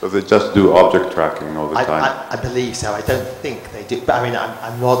 So they just do object tracking all the time? I believe so. I don't think they do. But I mean,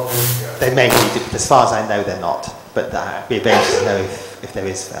 I'm not, they may be, but as far as I know, they're not. But I'd be very interested to know if there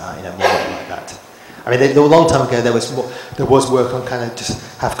is, you know, more like that. I mean, a long time ago, there was work on kind of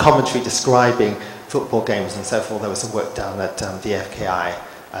just have commentary describing football games and so forth. There was some work done at the FKI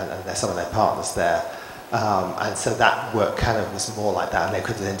and some of their partners there. And so that work kind of was more like that, and they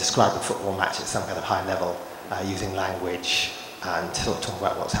could then describe a football match at some kind of high level using language and talk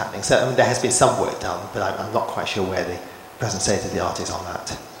about what's happening. So I mean, there has been some work done, but I'm not quite sure where the present state of the art is on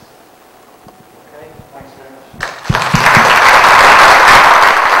that.